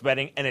sports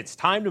betting, and it's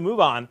time to move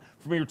on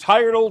from your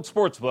tired old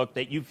sportsbook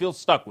that you feel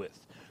stuck with.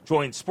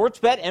 Join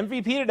Sportsbet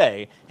MVP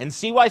today and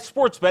see why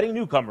sports betting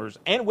newcomers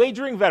and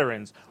wagering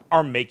veterans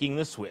are making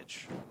the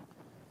switch.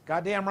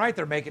 Goddamn right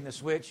they're making the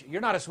switch.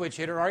 You're not a switch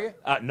hitter, are you?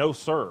 No,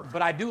 sir.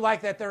 But I do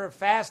like that they're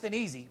fast and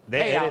easy.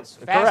 Payouts.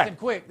 Fast Correct. and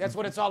quick. That's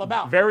what it's all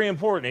about. Very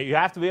important. You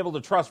have to be able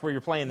to trust where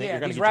you're playing that you're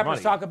going to these get your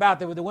rappers money. talk about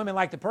that with the women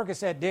like the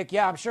Percocet dick.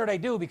 Yeah, I'm sure they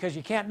do, because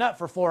you can't nut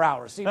for 4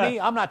 hours. See, me,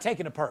 I'm not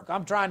taking a perk.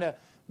 I'm trying to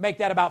make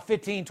that about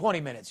 15,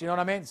 20 minutes. You know what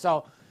I mean?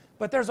 So,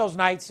 but there's those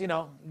nights, you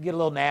know, get a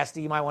little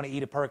nasty. You might want to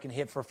eat a perk and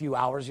hit for a few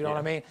hours. You know what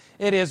I mean?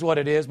 It is what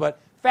it is.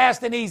 But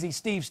fast and easy,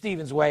 Steve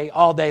Stevens way,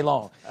 all day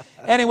long.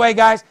 Anyway,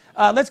 guys,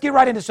 let's get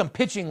right into some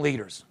pitching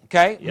leaders,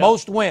 okay? Yep.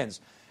 Most wins.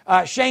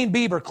 Shane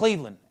Bieber,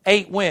 Cleveland,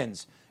 8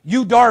 wins.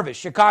 Yu Darvish,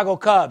 Chicago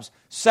Cubs,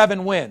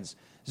 7 wins.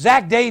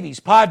 Zach Davies,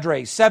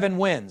 Padres, 7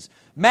 wins.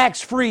 Max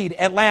Fried,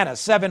 Atlanta,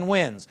 7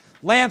 wins.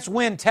 Lance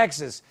Wynn,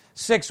 Texas,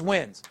 6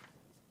 wins.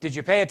 Did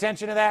you pay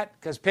attention to that?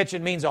 Because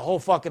pitching means a whole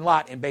fucking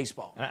lot in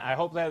baseball. I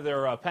hope they have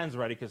their pens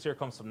ready, because here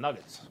comes some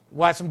nuggets.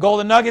 Want some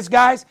golden nuggets,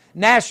 guys?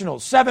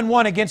 Nationals,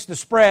 7-1 against the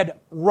spread,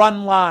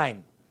 run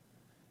line.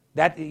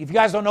 That, if you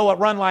guys don't know what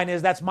run line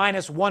is, that's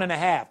minus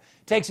 1.5.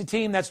 Takes a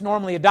team that's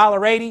normally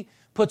 $1.80,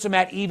 puts them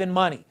at even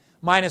money,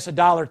 minus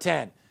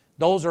 $1.10.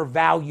 Those are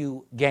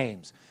value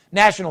games.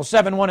 Nationals,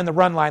 7-1 in the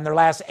run line, their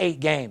last 8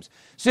 games.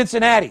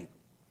 Cincinnati,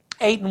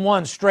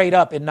 8-1 straight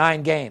up in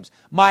 9 games.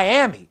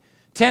 Miami,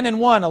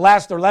 10-1 the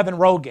last 11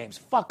 road games.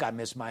 Fuck, I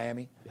miss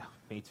Miami. Yeah,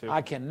 me too.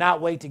 I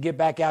cannot wait to get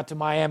back out to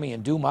Miami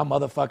and do my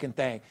motherfucking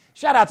thing.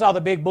 Shout out to all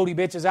the big booty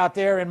bitches out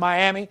there in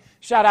Miami.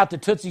 Shout out to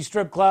Tootsie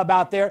Strip Club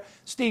out there.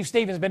 Steve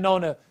Stevens been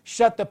known to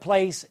shut the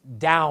place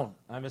down.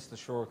 I miss the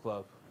Shore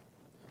Club.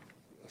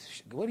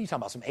 What are you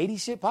talking about? Some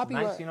 80s shit, Poppy?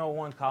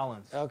 1901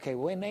 Collins. Okay,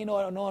 well,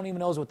 no one even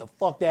knows what the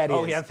fuck that is.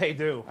 Oh, yeah, they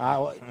do.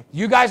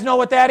 You guys know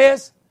what that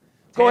is?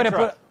 Go ahead and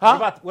put.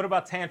 Huh? What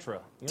about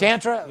Tantra?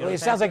 Tantra? Well, it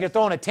sounds like you're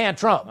throwing a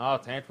tantrum. Oh,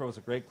 Tantra was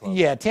a great club.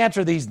 Yeah,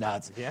 Tantra these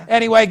nuts. Yeah.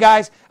 Anyway,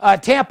 guys,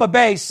 Tampa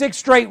Bay, 6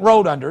 straight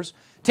road unders.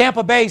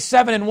 Tampa Bay,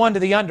 7-1 to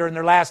the under in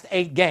their last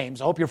 8 games.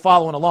 I hope you're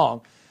following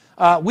along.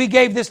 We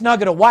gave this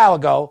nugget a while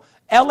ago.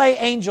 L.A.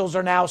 Angels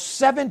are now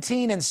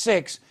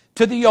 17-6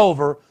 to the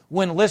over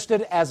when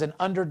listed as an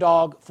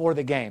underdog for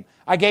the game.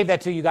 I gave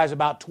that to you guys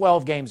about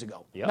 12 games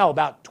ago. Yep. No,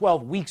 about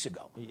 12 weeks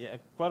ago. Yeah,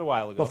 quite a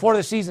while ago. Before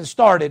the season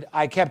started,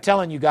 I kept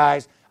telling you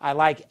guys I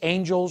like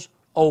Angels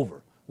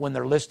over when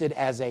they're listed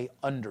as a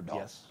underdog.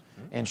 Yes.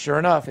 And sure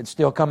enough, it's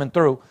still coming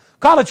through.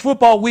 College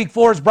football week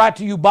 4 is brought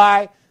to you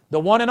by the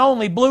one and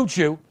only Blue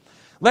Chew.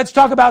 Let's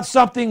talk about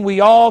something we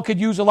all could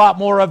use a lot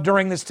more of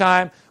during this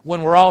time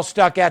when we're all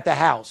stuck at the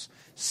house.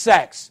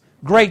 Sex.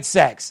 Great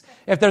sex.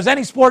 If there's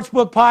any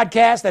sportsbook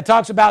podcast that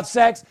talks about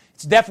sex,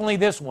 it's definitely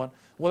this one.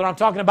 Whether I'm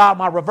talking about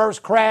my reverse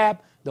crab,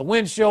 the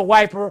windshield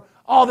wiper,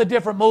 all the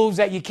different moves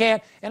that you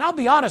can. And I'll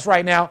be honest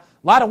right now, a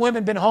lot of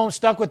women been home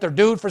stuck with their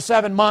dude for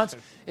 7 months.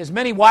 As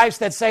many wives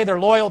that say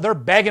they're loyal, they're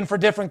begging for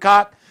different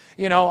cock.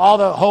 You know, all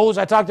the hoes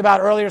I talked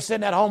about earlier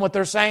sitting at home with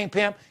their saying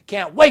pimp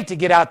can't wait to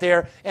get out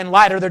there and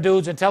lie to their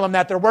dudes and tell them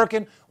that they're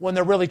working when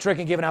they're really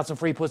tricking, giving out some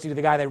free pussy to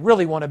the guy they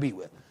really want to be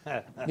with.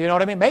 You know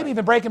what I mean? Maybe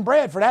even breaking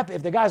bread for that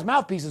if the guy's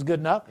mouthpiece is good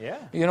enough. Yeah.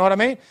 You know what I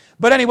mean?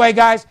 But anyway,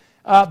 guys,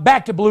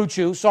 back to Blue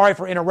Chew. Sorry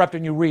for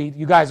interrupting you, Reed.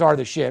 You guys are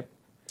the shit.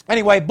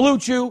 Anyway, Blue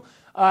Chew,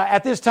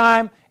 at this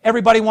time,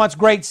 everybody wants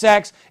great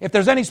sex. If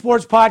there's any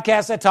sports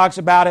podcast that talks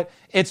about it,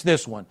 it's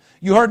this one.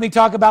 You heard me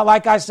talk about,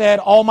 like I said,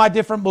 all my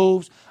different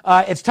moves.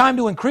 It's time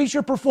to increase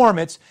your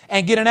performance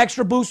and get an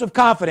extra boost of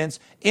confidence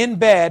in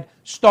bed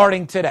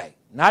starting today.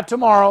 Not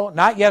tomorrow,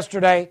 not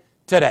yesterday,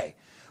 today.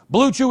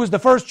 Blue Chew is the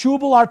first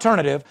chewable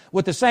alternative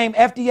with the same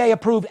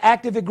FDA-approved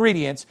active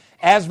ingredients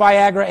as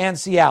Viagra and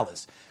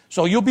Cialis.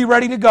 So you'll be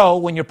ready to go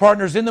when your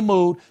partner's in the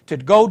mood to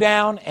go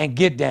down and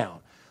get down.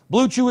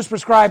 Blue Chew is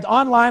prescribed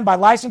online by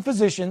licensed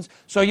physicians,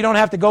 so you don't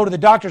have to go to the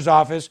doctor's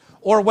office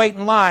or wait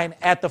in line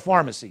at the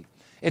pharmacy.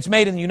 It's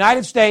made in the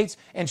United States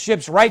and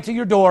ships right to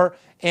your door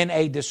in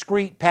a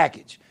discreet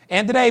package.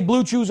 And today,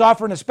 Blue Chew's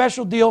offering a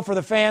special deal for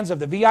the fans of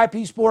the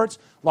VIP Sports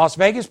Las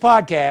Vegas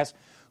podcast.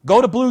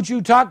 Go to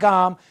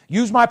BlueChew.com,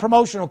 use my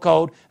promotional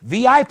code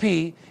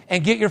VIP,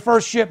 and get your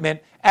first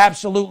shipment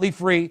absolutely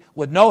free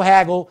with no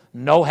haggle,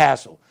 no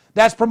hassle.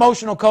 That's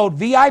promotional code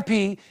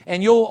VIP,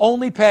 and you'll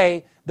only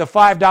pay the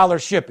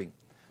 $5 shipping.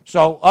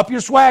 So up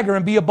your swagger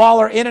and be a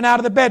baller in and out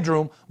of the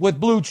bedroom with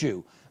Blue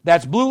Chew.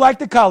 That's blue like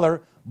the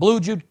color,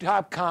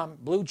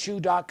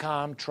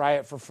 BlueChew.com. Try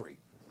it for free.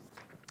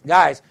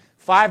 Guys,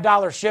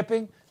 $5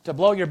 shipping to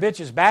blow your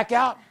bitch's back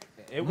out?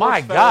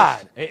 My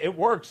God. It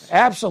works.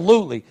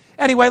 Absolutely.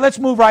 Anyway, let's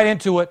move right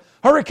into it.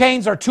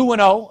 Hurricanes are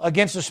 2-0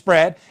 against the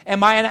spread, and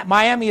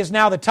Miami is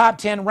now the top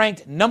 10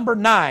 ranked number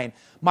 9.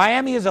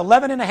 Miami is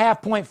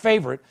 11.5-point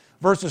favorite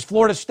versus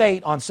Florida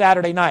State on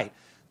Saturday night.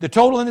 The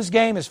total in this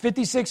game is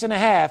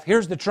 56.5.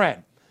 Here's the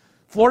trend.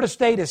 Florida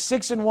State is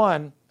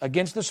 6-1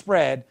 against the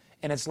spread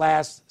in its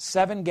last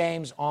 7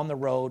 games on the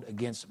road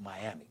against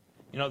Miami.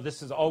 You know, this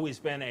has always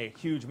been a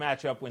huge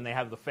matchup when they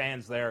have the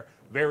fans there.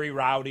 Very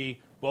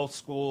rowdy, both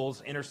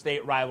schools,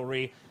 interstate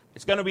rivalry.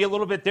 It's going to be a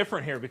little bit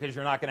different here because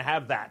you're not going to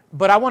have that.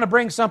 But I want to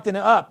bring something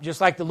up, just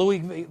like the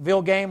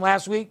Louisville game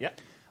last week. Yep.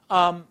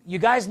 You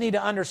guys need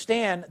to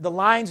understand the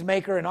lines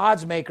maker and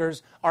odds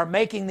makers are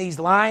making these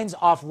lines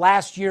off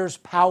last year's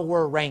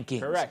power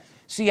rankings. Correct.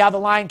 See how the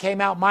line came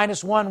out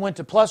 -1, went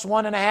to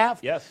 +1.5?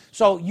 Yes.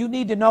 So you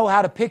need to know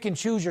how to pick and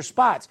choose your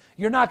spots.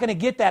 You're not going to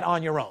get that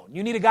on your own.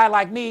 You need a guy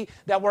like me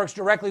that works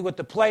directly with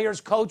the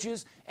players,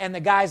 coaches, and the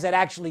guys that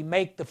actually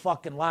make the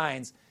fucking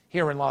lines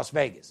here in Las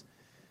Vegas.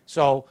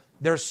 So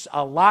there's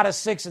a lot of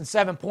 6- and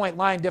 7-point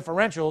line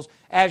differentials,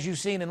 as you've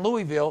seen in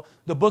Louisville.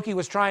 The bookie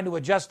was trying to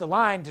adjust the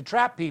line to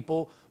trap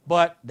people,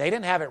 but they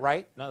didn't have it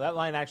right. No, that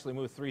line actually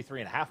moved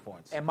 3.5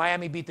 points. And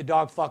Miami beat the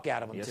dog fuck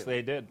out of them, yes, too. Yes,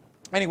 they did.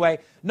 Anyway,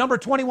 number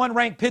 21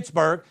 ranked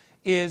Pittsburgh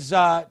is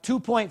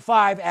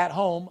 2.5 at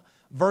home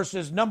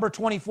versus number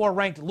 24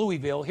 ranked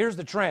Louisville. Here's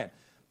the trend.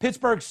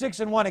 Pittsburgh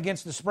 6-1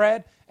 against the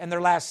spread and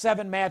their last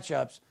 7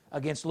 matchups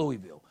against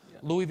Louisville. Yeah.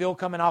 Louisville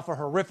coming off a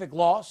horrific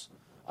loss.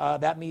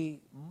 That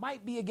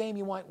might be a game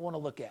you might want to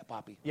look at,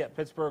 Poppy. Yeah,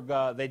 Pittsburgh,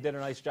 they did a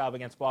nice job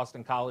against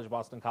Boston College.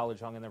 Boston College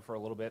hung in there for a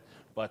little bit.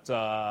 But,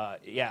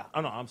 yeah.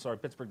 Oh, no, I'm sorry.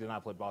 Pittsburgh did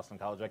not play Boston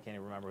College. I can't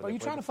even remember. Are you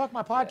trying to fuck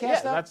my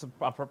podcast up?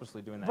 I'm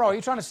purposely doing that. Bro,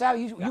 you trying to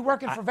sabotage? You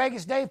working for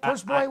Vegas Dave,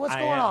 Purse Boy? What's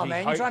going on,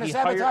 man? You trying to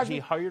sabotage me? He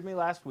hired me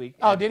last week.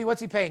 Oh, did he?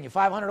 What's he paying you,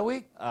 $500 a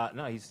week?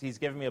 No, he's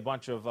giving me a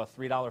bunch of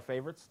 $3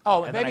 favorites.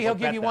 Oh, maybe he'll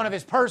give you one of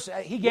his purse.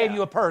 He gave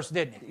you a purse,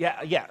 didn't he?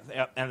 Yeah.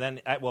 And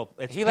then,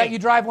 he let you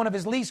drive one of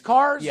his leased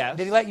cars? Yes.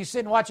 Did he let you sit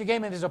and watch a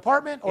game in his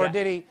apartment, or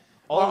did he?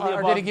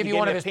 Or did he give you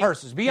one of his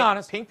purses? Be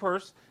honest. Pink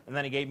purse, and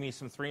then he gave me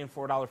some $3 and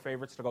 $4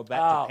 favorites to go bet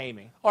to pay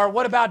me. Or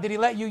what about, did he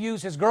let you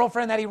use his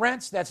girlfriend that he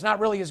rents? That's not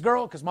really his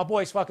girl, because my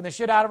boy's fucking the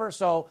shit out of her.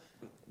 So,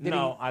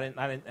 I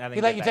didn't.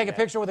 He let you take a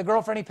picture with a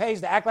girlfriend he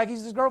pays to act like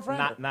he's his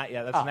girlfriend? Not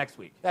yet. That's next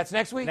week. That's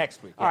next week.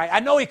 Next week. All right.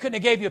 I know he couldn't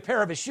have gave you a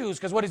pair of his shoes,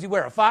 because what does he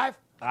wear? A 5?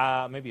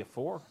 Maybe a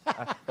 4.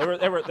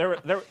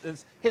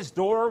 His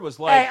door was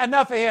like. Hey,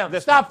 enough of him.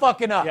 Stop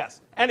fucking up. Yes.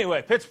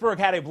 Anyway, Pittsburgh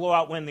had a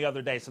blowout win the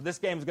other day, so this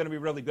game is going to be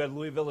really good.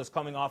 Louisville is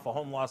coming off a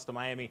home loss to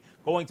Miami,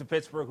 going to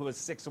Pittsburgh, who is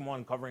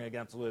 6-1, covering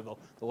against Louisville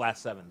the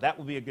last 7. That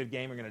will be a good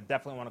game. You're going to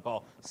definitely want to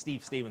call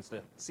Steve Stevens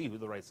to see who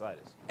the right side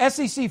is.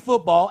 SEC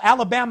football.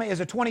 Alabama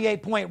is a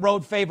 28-point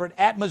road favorite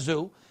at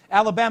Mizzou.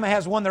 Alabama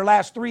has won their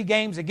last 3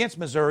 games against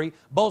Missouri,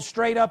 both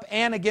straight up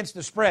and against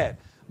the spread.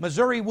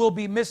 Missouri will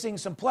be missing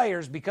some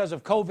players because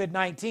of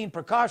COVID-19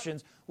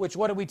 precautions, which,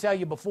 what did we tell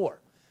you before?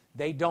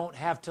 They don't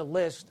have to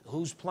list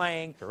who's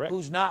playing, correct,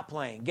 who's not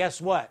playing.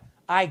 Guess what?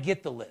 I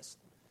get the list.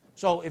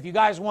 So if you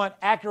guys want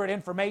accurate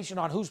information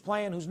on who's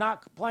playing, who's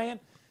not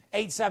playing,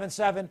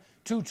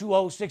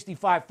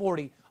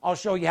 877-220-6540. I'll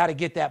show you how to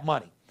get that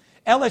money.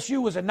 LSU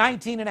was a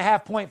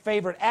 19.5-point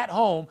favorite at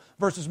home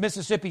versus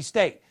Mississippi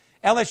State.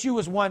 LSU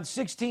has won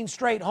 16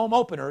 straight home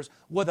openers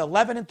with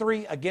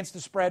 11-3 against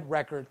the spread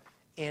record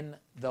in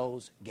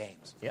those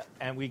games. Yeah,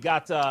 and we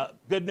got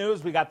good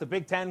news. We got the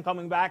Big Ten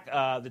coming back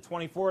the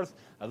 24th.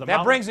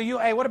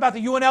 Hey, what about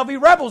the UNLV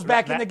Rebels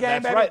back in the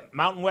game, that's baby? Right.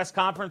 Mountain West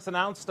Conference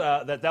announced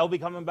that they'll be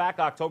coming back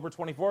October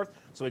 24th.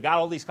 So we got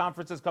all these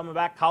conferences coming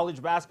back.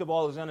 College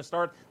basketball is going to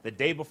start the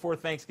day before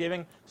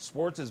Thanksgiving.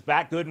 Sports is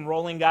back good and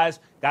rolling, guys.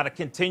 Got to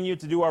continue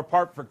to do our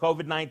part for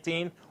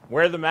COVID-19.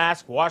 Wear the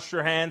mask, wash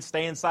your hands,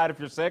 stay inside if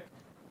you're sick.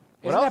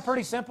 Isn't that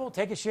pretty simple?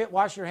 Take a shit,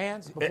 wash your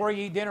hands. Before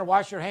you eat dinner,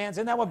 wash your hands.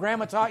 Isn't that what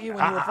Grandma taught you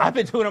when you were I've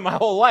been doing it my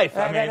whole life.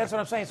 That's what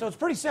I'm saying. So it's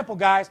pretty simple,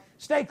 guys.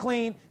 Stay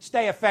clean,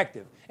 stay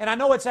effective. And I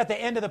know it's at the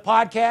end of the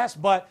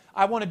podcast, but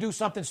I want to do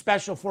something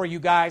special for you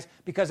guys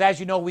because, as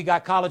you know, we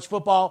got college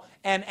football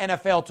and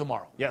NFL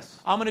tomorrow. Yes.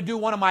 I'm going to do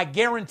one of my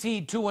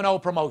guaranteed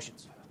 2-0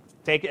 promotions.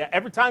 Take it.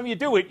 Every time you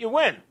do it, you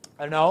win.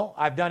 No,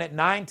 I've done it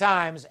 9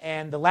 times,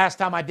 and the last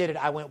time I did it,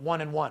 I went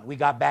 1-1. We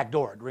got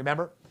backdoored,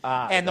 remember?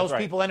 And those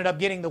people ended up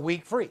getting the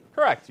week free.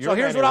 Correct. So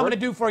here's what I'm going to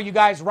do for you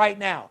guys right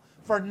now.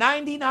 For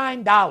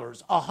 $99,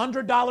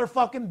 $100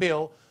 fucking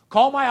bill,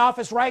 call my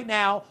office right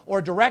now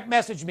or direct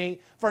message me.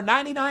 For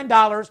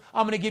 $99,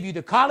 I'm going to give you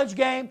the college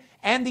game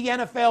and the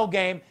NFL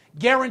game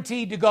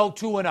guaranteed to go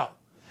 2-0.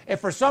 If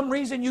for some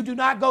reason you do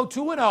not go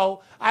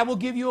 2-0, I will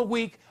give you a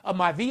week of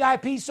my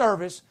VIP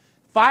service,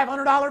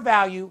 $500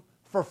 value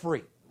for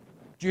free.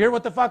 Did you hear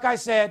what the fuck I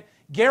said?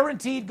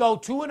 Guaranteed go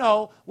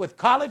 2-0 with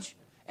college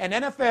and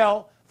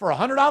NFL for a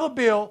 $100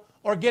 bill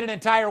or get an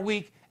entire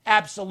week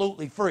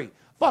absolutely free.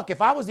 Fuck,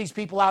 if I was these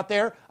people out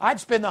there, I'd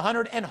spend the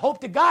 100 and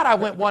hope to God I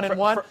went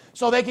 1-1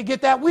 so they could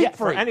get that week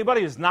free. For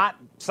anybody who's not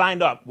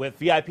signed up with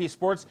VIP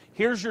Sports,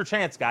 here's your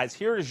chance, guys.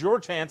 Here is your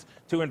chance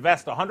to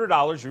invest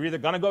 $100. You're either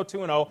going to go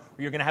 2-0 or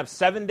you're going to have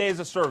 7 days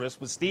of service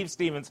with Steve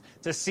Stevens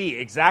to see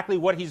exactly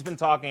what he's been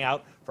talking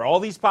out for all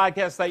these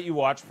podcasts that you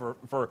watch,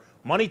 for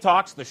Money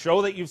Talks, the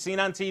show that you've seen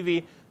on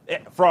TV.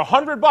 For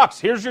 $100,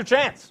 here's your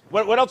chance.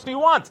 What else do you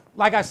want?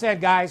 Like I said,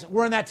 guys,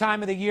 we're in that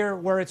time of the year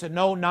where it's a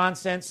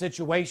no-nonsense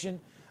situation.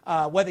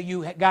 Whether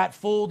you got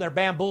fooled or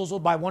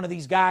bamboozled by one of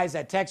these guys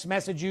that text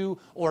message you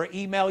or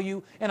email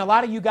you. And a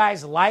lot of you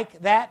guys like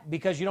that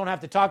because you don't have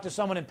to talk to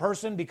someone in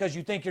person because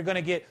you think you're going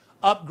to get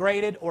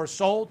upgraded or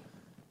sold.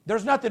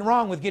 There's nothing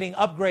wrong with getting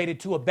upgraded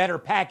to a better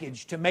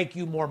package to make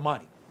you more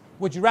money.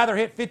 Would you rather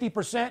hit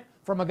 50%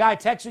 from a guy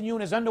texting you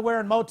in his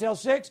underwear in Motel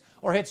 6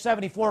 or hit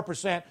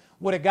 74%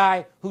 with a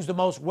guy who's the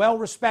most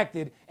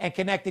well-respected and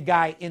connected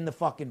guy in the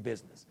fucking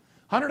business?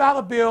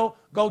 $100 bill,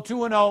 go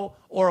 2-0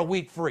 or a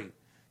week free.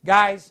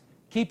 Guys,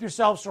 keep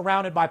yourself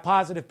surrounded by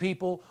positive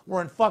people.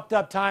 We're in fucked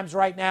up times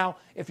right now.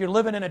 If you're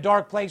living in a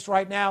dark place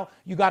right now,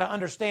 you got to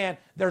understand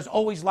there's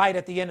always light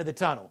at the end of the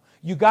tunnel.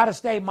 You got to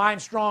stay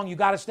mind strong, you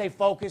got to stay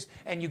focused,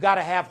 and you got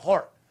to have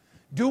heart.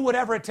 Do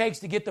whatever it takes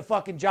to get the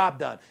fucking job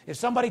done. If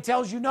somebody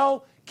tells you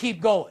no,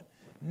 keep going.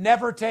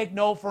 Never take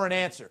no for an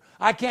answer.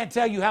 I can't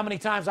tell you how many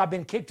times I've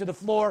been kicked to the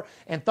floor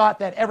and thought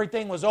that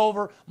everything was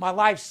over, my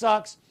life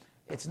sucks.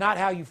 It's not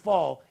how you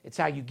fall, it's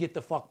how you get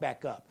the fuck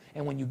back up.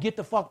 And when you get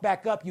the fuck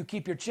back up, you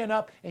keep your chin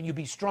up and you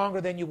be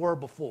stronger than you were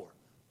before.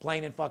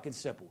 Plain and fucking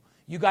simple.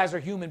 You guys are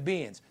human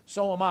beings.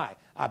 So am I.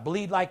 I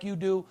bleed like you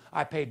do.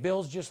 I pay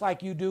bills just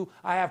like you do.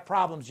 I have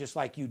problems just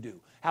like you do.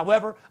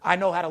 However, I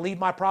know how to leave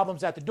my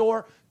problems at the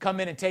door,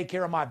 come in and take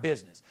care of my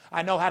business.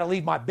 I know how to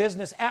leave my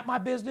business at my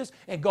business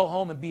and go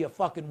home and be a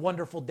fucking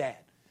wonderful dad.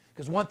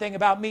 Because one thing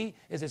about me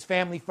is it's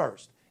family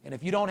first. And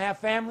if you don't have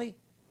family,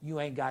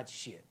 you ain't got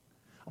shit.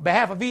 On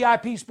behalf of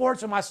VIP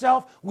Sports and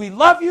myself, we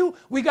love you.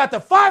 We got the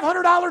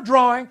 $500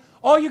 drawing.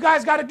 All you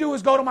guys got to do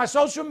is go to my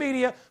social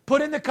media,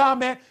 put in the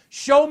comment,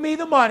 show me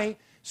the money.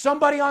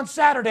 Somebody on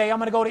Saturday, I'm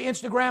going to go to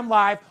Instagram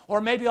Live,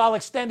 or maybe I'll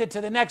extend it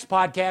to the next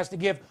podcast to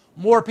give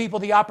more people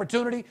the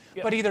opportunity.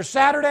 Yep. But either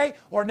Saturday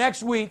or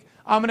next week,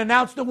 I'm going to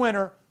announce the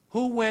winner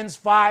who wins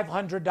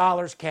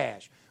 $500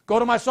 cash. Go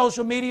to my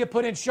social media,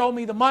 put in show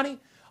me the money.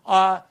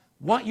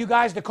 Want you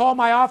guys to call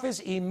my office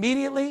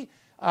immediately.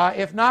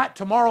 If not,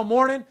 tomorrow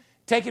morning.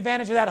 Take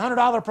advantage of that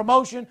 $100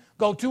 promotion.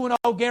 Go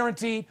 2-0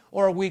 guaranteed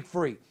or a week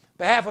free. On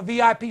behalf of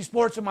VIP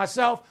Sports and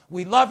myself,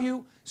 we love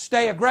you.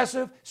 Stay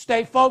aggressive,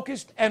 stay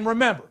focused, and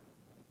remember,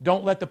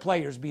 don't let the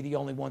players be the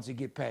only ones that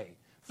get paid.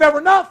 Fair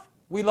enough?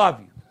 We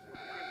love you.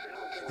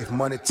 If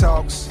money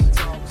talks,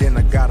 then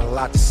I got a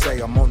lot to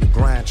say. I'm on the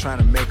grind trying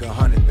to make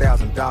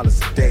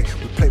 $100,000 a day.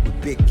 We play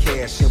with big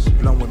cash and we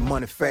blowing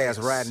money fast.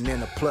 Riding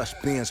in a plush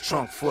Benz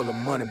trunk full of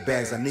money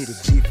bags. I need a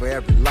G for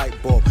every light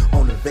bulb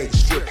on the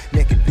Vegas strip.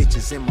 Naked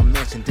bitches in my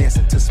mansion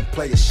dancing to some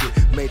player shit.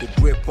 Made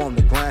a grip on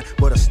the grind,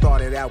 but I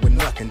started out with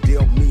nothing.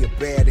 Dealt me a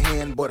bad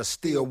hand, but I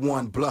still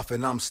won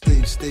bluffing. I'm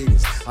Steve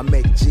Stevens. I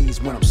make G's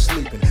when I'm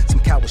sleeping. Some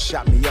cowards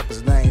shot me up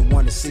as they ain't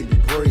want to see me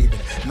breathing.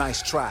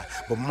 Nice try,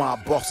 but my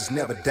bosses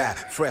never die.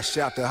 Fresh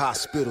out the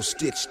hospital,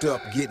 stitched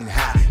up, getting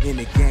high. In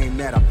the game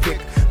that I pick,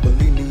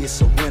 believe me,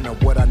 it's a winner.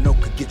 What I know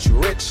could get you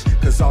rich,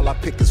 cause all I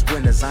pick is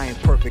winners. I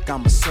ain't perfect,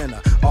 I'm a sinner.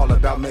 All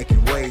about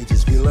making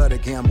wages. We love to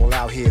gamble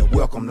out here.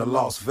 Welcome to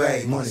Las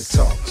Vegas. Money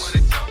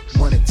talks.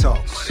 Money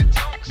talks.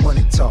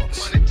 Money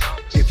talks.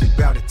 If you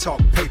bout it,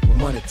 talk paper.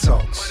 Money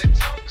talks.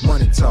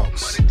 Money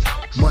talks.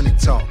 Money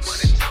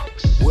talks.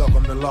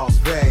 Welcome to Las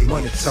Vegas.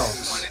 Money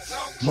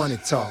talks. Money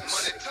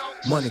talks.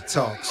 Money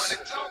talks.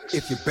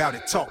 If you bout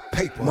it, talk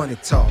paper. Money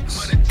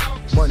talks.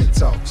 Money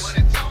talks.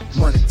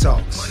 Money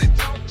talks.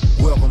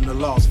 Welcome to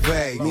Las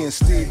Vegas. Me and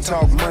Steve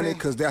talk money,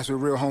 cause that's what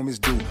real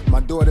homies do. My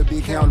daughter be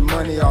counting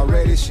money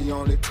already, she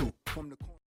on it too.